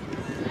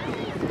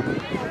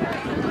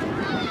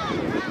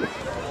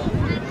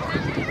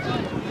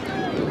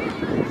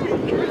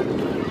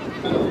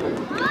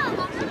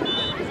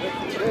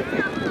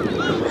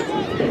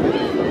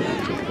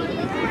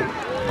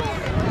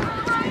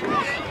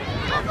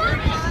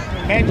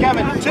 Man,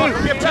 Kevin, two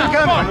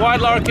coming.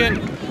 Wide, Larkin.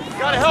 You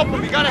gotta help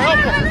him, you gotta help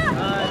him.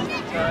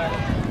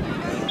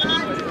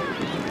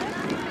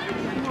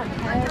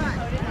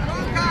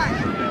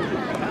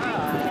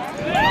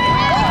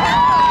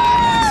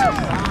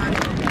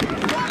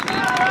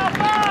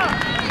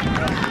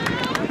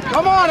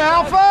 Come on,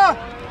 Alpha!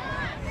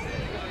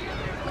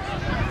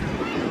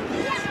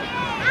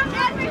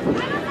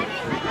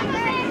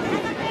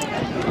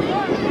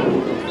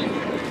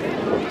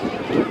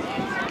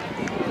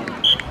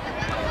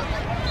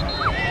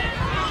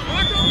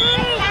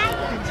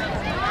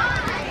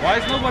 Why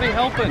is nobody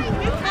helping?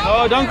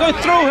 Oh, don't go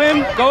through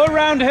him. Go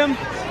around him.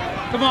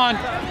 Come on.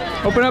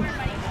 Open up,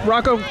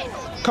 Rocco.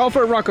 Call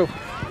for it, Rocco.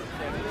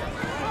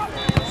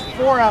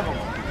 4 of them.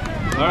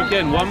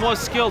 Larkin, one more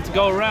skill to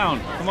go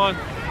around. Come on.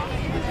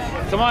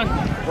 Come on.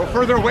 Go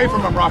further away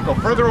from him, Rocco.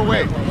 Further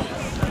away.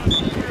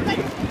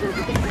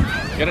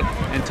 Get it.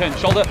 And 10.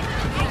 Shoulder.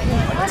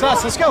 It's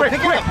us. Let's go. Quick,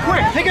 pick it up.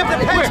 Quick. Pick up the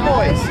pace,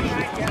 boys.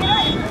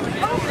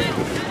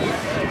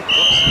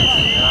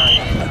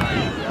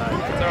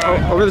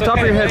 Right. Over the top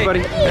of your head, Hey,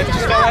 buddy. That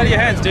just fell out of your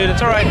hands, dude.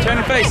 It's all right. Turn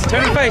and face.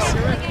 Turn and face.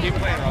 Keep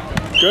playing,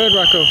 Rocco. Good,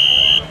 Rocco.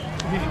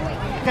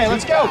 Okay,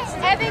 let's go.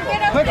 Evan,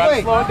 get over.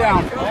 Quickly. Slow it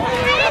down.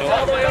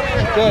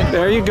 Good.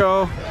 There you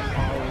go.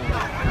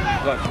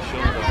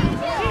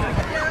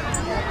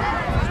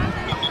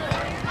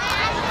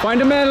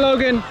 Find a man,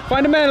 Logan.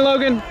 Find a man,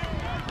 Logan.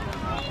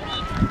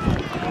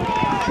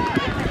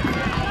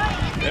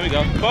 There we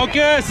go.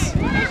 Focus.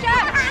 Push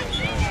up.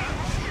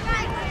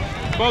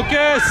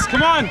 Focus.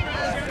 Come on.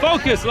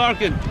 Focus,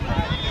 Larkin.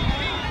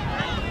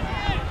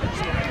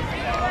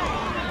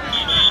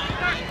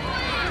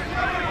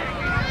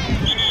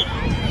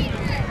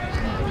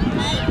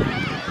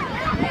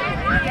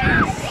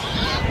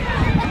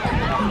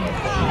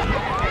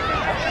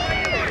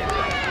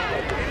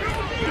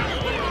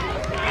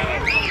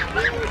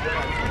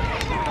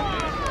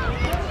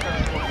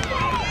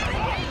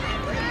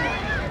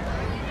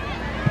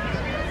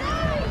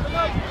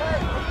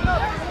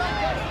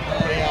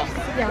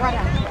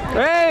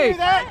 Hey,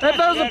 that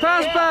was a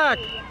pass back.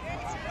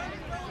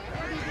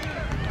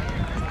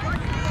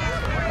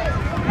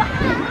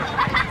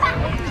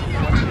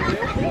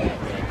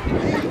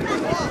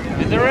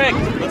 Indirect.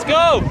 Let's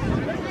go.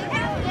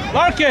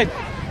 Larkin.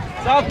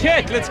 It's all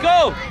kick. Let's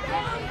go.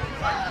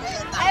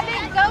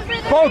 Evan, go for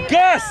the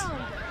Focus.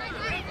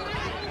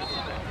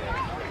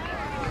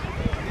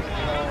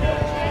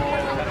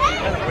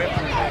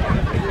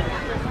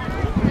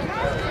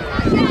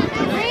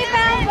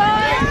 rebound,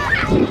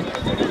 boys.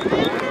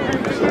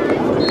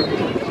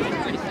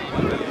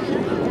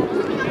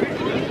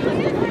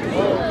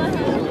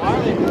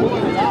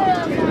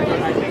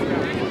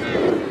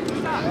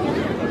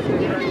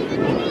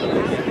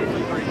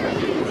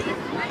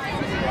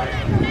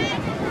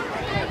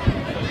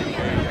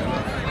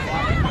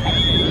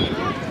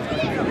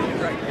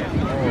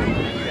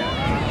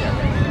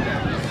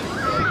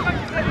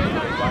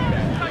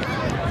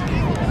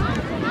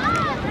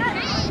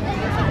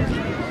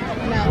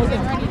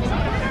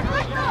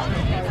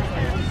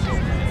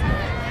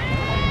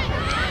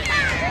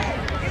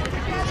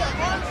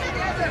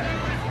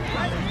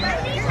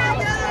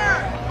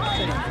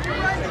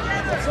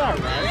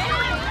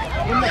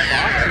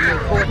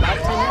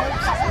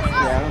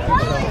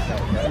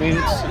 I mean,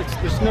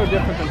 it's no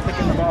different than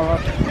picking the ball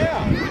up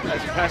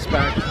as a pass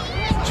back.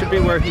 It should be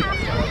where he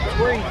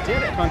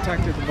did it.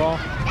 Contacted the ball.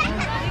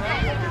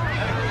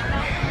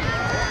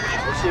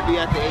 It should be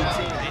at the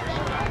 18.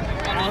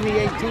 On the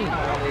 18.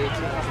 On the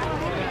 18.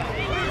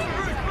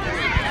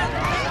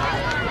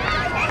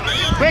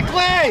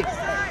 Quickly!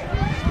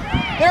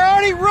 They're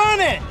already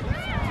running!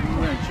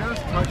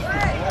 Just touched the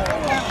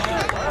ball.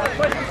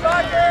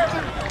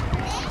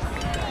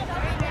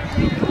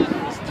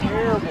 It's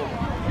terrible.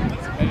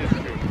 That is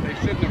true. They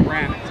shouldn't have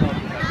ran it.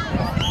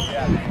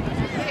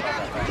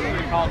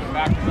 They called it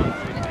back to them.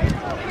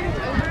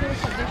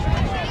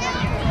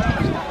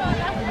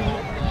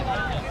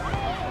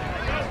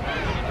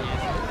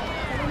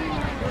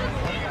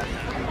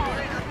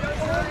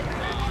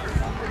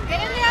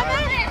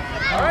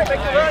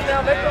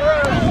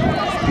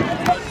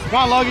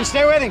 Come on, Logan,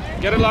 stay with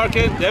him. Get it,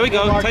 Larkin. There we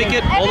go. Take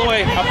it all the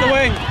way. Up the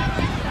wing.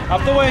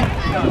 Up the wing.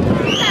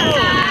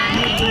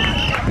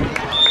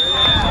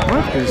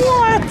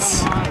 What?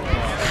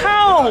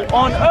 How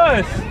on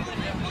earth?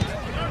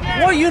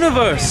 What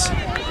universe?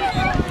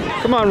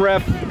 Come on,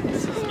 ref.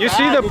 You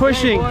see the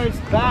pushing.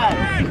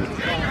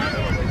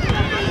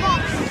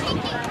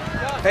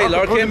 Hey,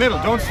 Larkin.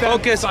 Don't stand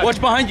Focus. Watch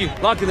behind you.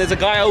 Larkin, there's a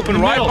guy open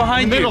right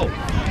behind you.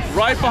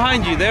 Right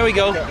behind you. There we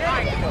go.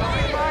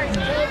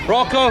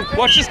 Rocco,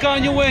 watch this guy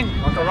on your wing.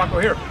 Rocco,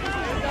 here.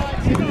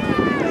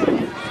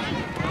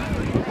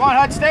 Come on,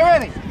 Hud, stay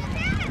with him.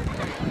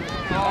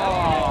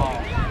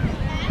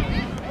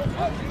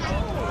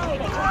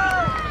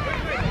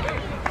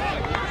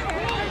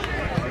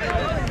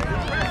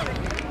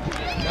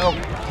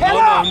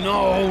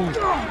 No.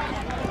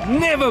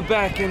 Never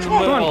back in the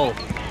middle.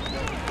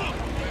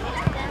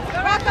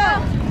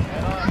 Rocco.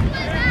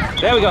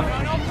 There we go.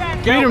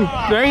 Get him.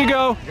 There you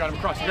go. You got him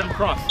across, you got him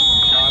across.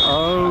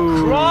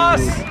 Oh.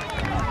 Cross.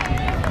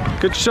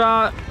 Good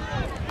shot.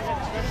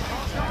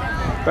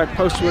 Back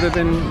post would have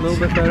been a little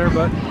bit better,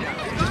 but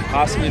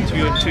Passing it to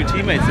your two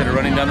teammates that are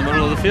running down the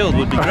middle of the field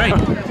would be great.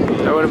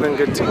 that would have been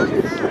good too.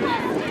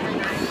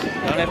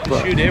 Don't have to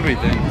shoot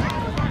everything.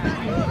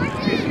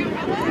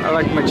 I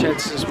like my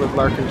chances with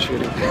Larkin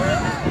shooting.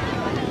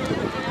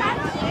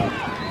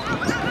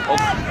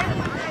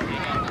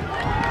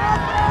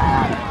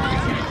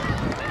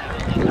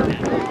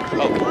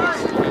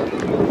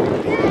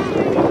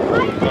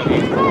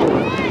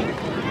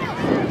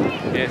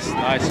 Yes,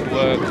 nice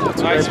work.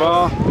 That's Nice great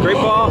ball. Great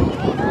ball.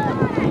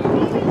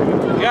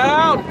 Get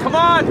out! Come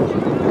on!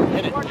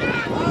 Hit it.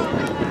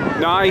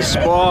 Nice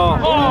ball.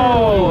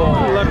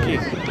 Oh! Lucky.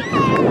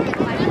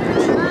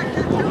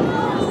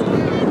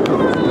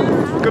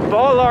 Good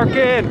ball,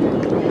 Larkin.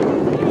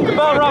 Good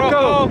ball,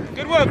 Rocco.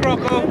 Good work,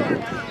 Rocco.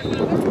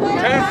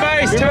 Turn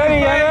face. Be Turn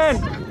ready,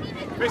 face.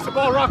 Ian. Face the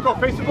ball, Rocco,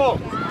 face the ball.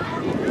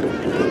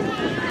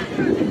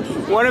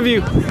 One of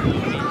you.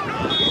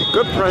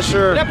 Good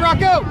pressure. Step,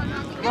 Rocco.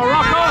 Come on,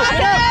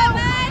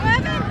 Rocco.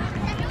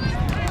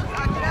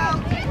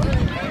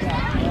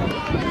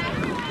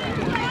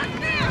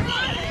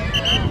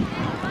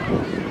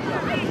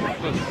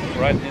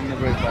 Right in the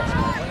break basket.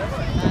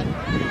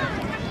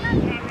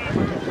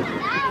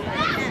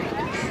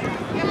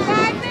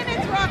 5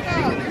 minutes, Rocco.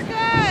 You're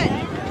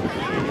good.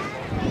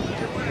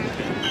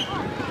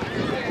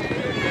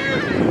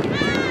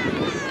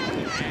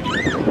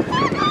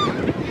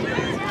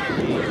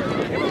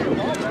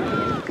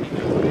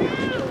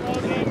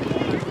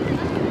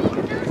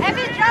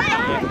 Evan,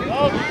 drop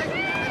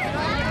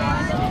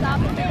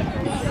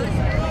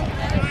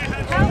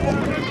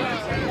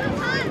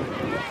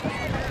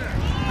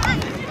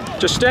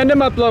Just stand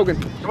him up, Logan.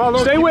 Come on,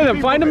 Logan. Stay with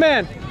him. Find a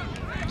man.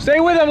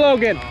 Stay with him,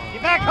 Logan.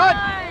 Get back, Hud.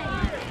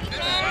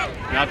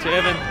 Now to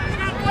Evan.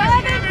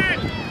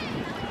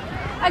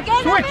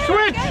 Again,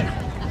 Switch.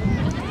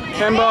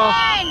 10 ball.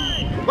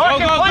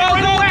 Larkin, Go, play go,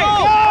 right go, away. go.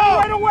 Go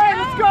right away.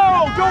 Let's go.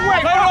 Go away.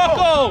 Play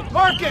Rocco.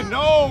 Larkin,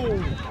 no.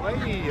 Play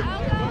him.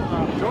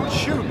 Don't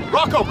shoot.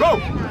 Rocco, go.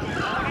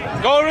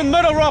 Go in the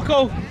middle,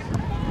 Rocco.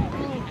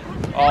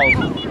 Oh,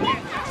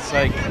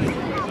 sake.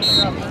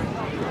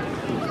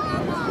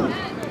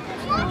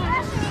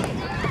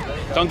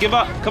 Don't give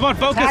up. Come on,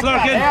 focus,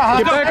 Larkin.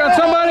 Get back on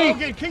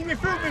somebody. Keep me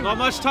moving. Not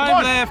much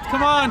time left.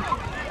 Come on.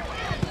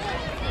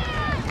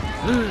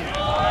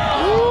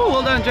 Ooh,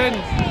 well done,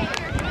 Jaden.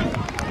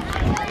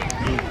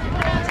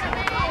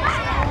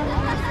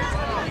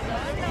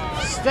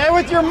 Stay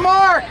with your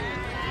mark.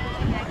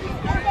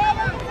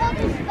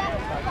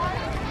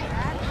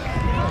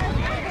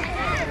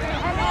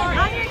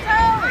 On your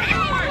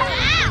toes.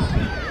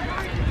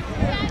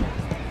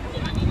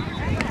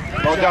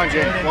 Well done,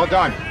 Jane. Well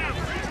done.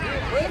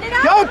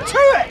 Go to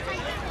it.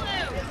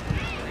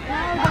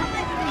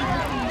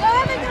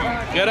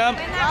 Get up.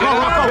 You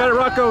got it,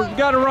 Rocco. You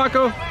got it,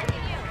 Rocco.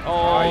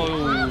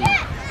 Oh.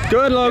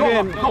 Good,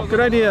 Logan. Good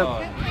idea.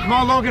 Come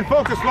on, Logan.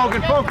 Focus,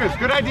 Logan. Focus.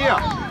 Good idea.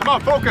 Come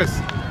on, focus.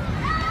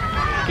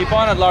 Keep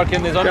on it,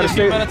 Larkin. There's only a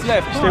few minutes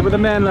left. Come Stay on. with the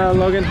man,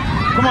 Logan.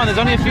 Come on, there's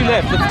only a few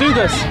left. Let's do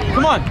this.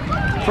 Come on.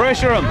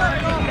 Pressure him.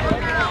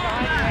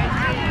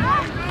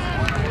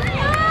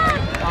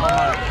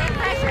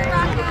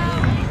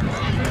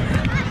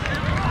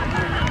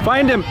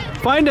 Find him.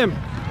 Find him.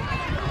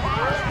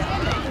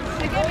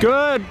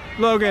 Good,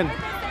 Logan.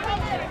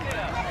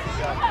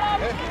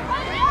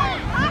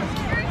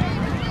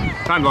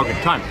 Time, Logan.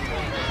 Time.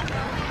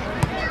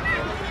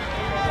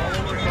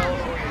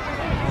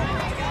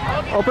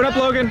 Open up,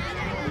 Logan.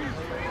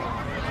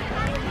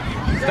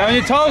 Stay on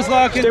your toes,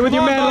 Larkin. Stay with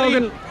Come your on, man, buddy.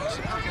 Logan.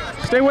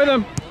 Stay with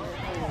him.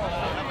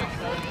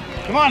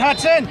 Come on,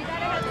 Hudson.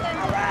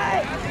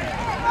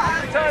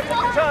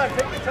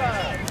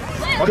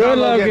 Well Good, done,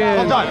 Logan.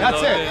 Well done. That's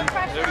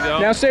it. There we go.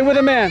 Now stay with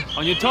the man.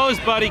 On your toes,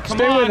 buddy. Come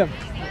Stay on. with him.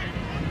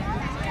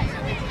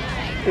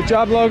 Good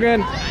job,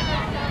 Logan.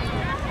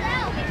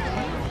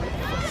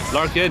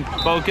 Larkin,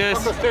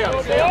 focus.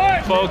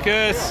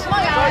 Focus. Come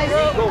on, guys.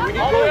 Go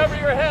over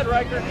your head,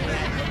 Riker.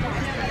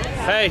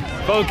 Hey,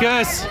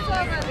 focus.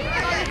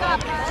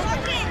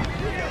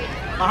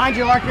 Behind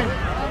you, Larkin.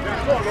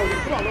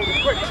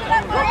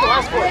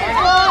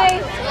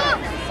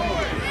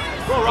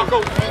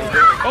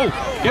 Oh,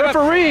 get up.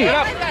 Referee. Get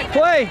up.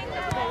 Play.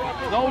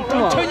 No,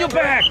 don't turn your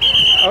back.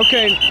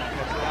 Okay.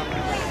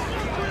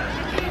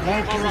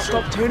 Larkin,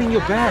 stop turning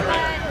your back.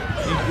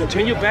 You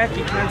turn your back,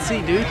 you can't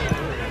see, dude.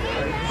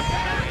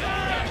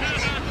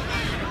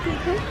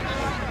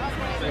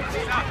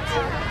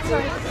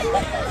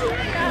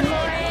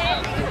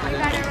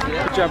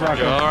 Good job,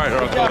 Rocco. All right,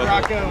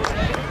 Rocco.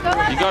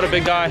 You got it,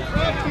 big guy.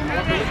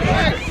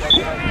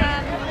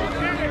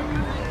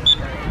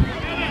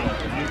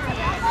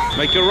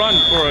 Make a run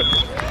for it.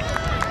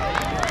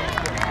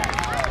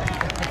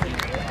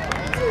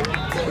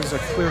 It was a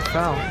clear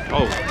foul.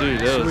 Oh, dude,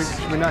 that was...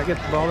 Should we not get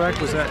the ball back?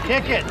 Was that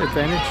Kick it.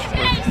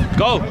 advantage?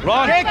 Go,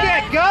 Ron. Kick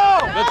it. Go.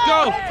 Let's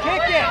go.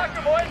 Kick it.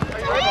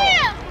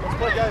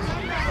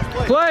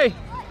 Play.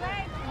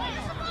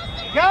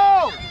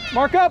 Go.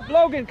 Mark up,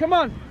 Logan. Come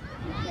on.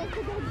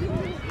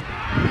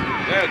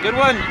 Yeah, good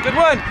one. Good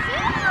one.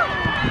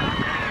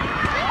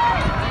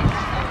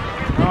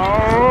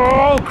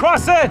 Oh,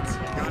 cross it.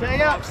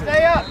 Stay up.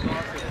 Stay up.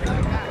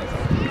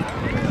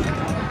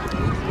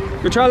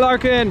 Good try,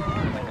 Larkin.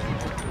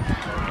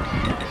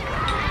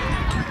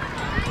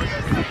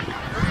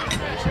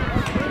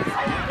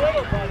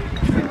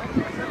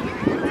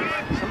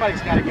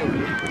 Somebody's got to go.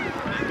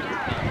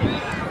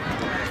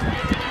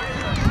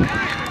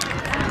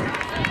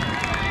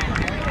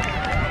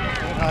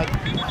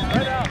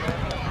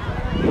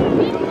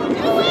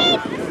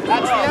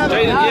 That's the other.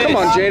 Jaden, yes. Come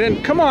on, Jaden.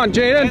 Come on,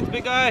 Jaden. That's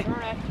big guy.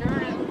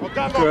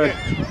 Good.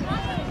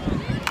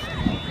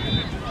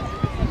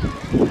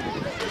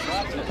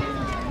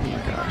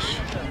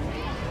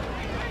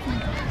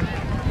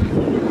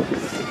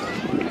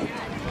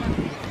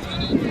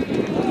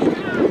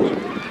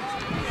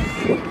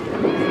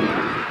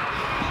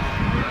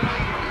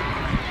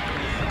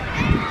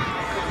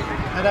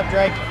 Head up,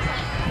 Drake.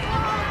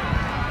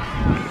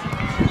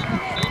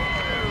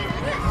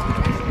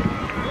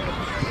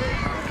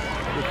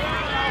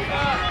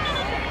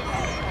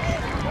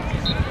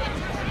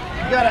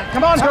 You got it.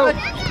 Come on, Let's go. Hud.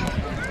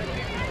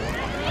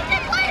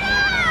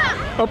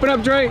 Open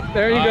up, Drake.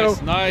 There you go.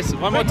 Nice.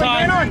 One more Quickly,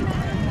 time. Raynor.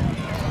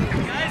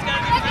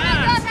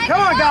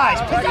 Come on,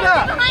 guys. Pick it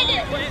up.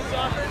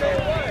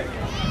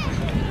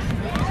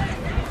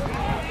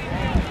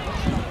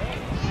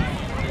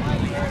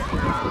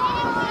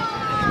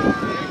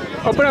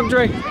 Open up,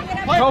 Drake.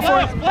 Go for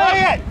it.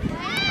 Play it.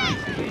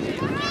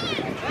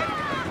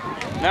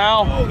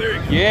 Now.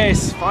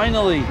 Yes,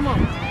 finally. Come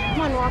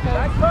on, Rocco.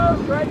 Back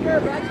post, right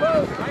there. Back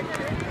post.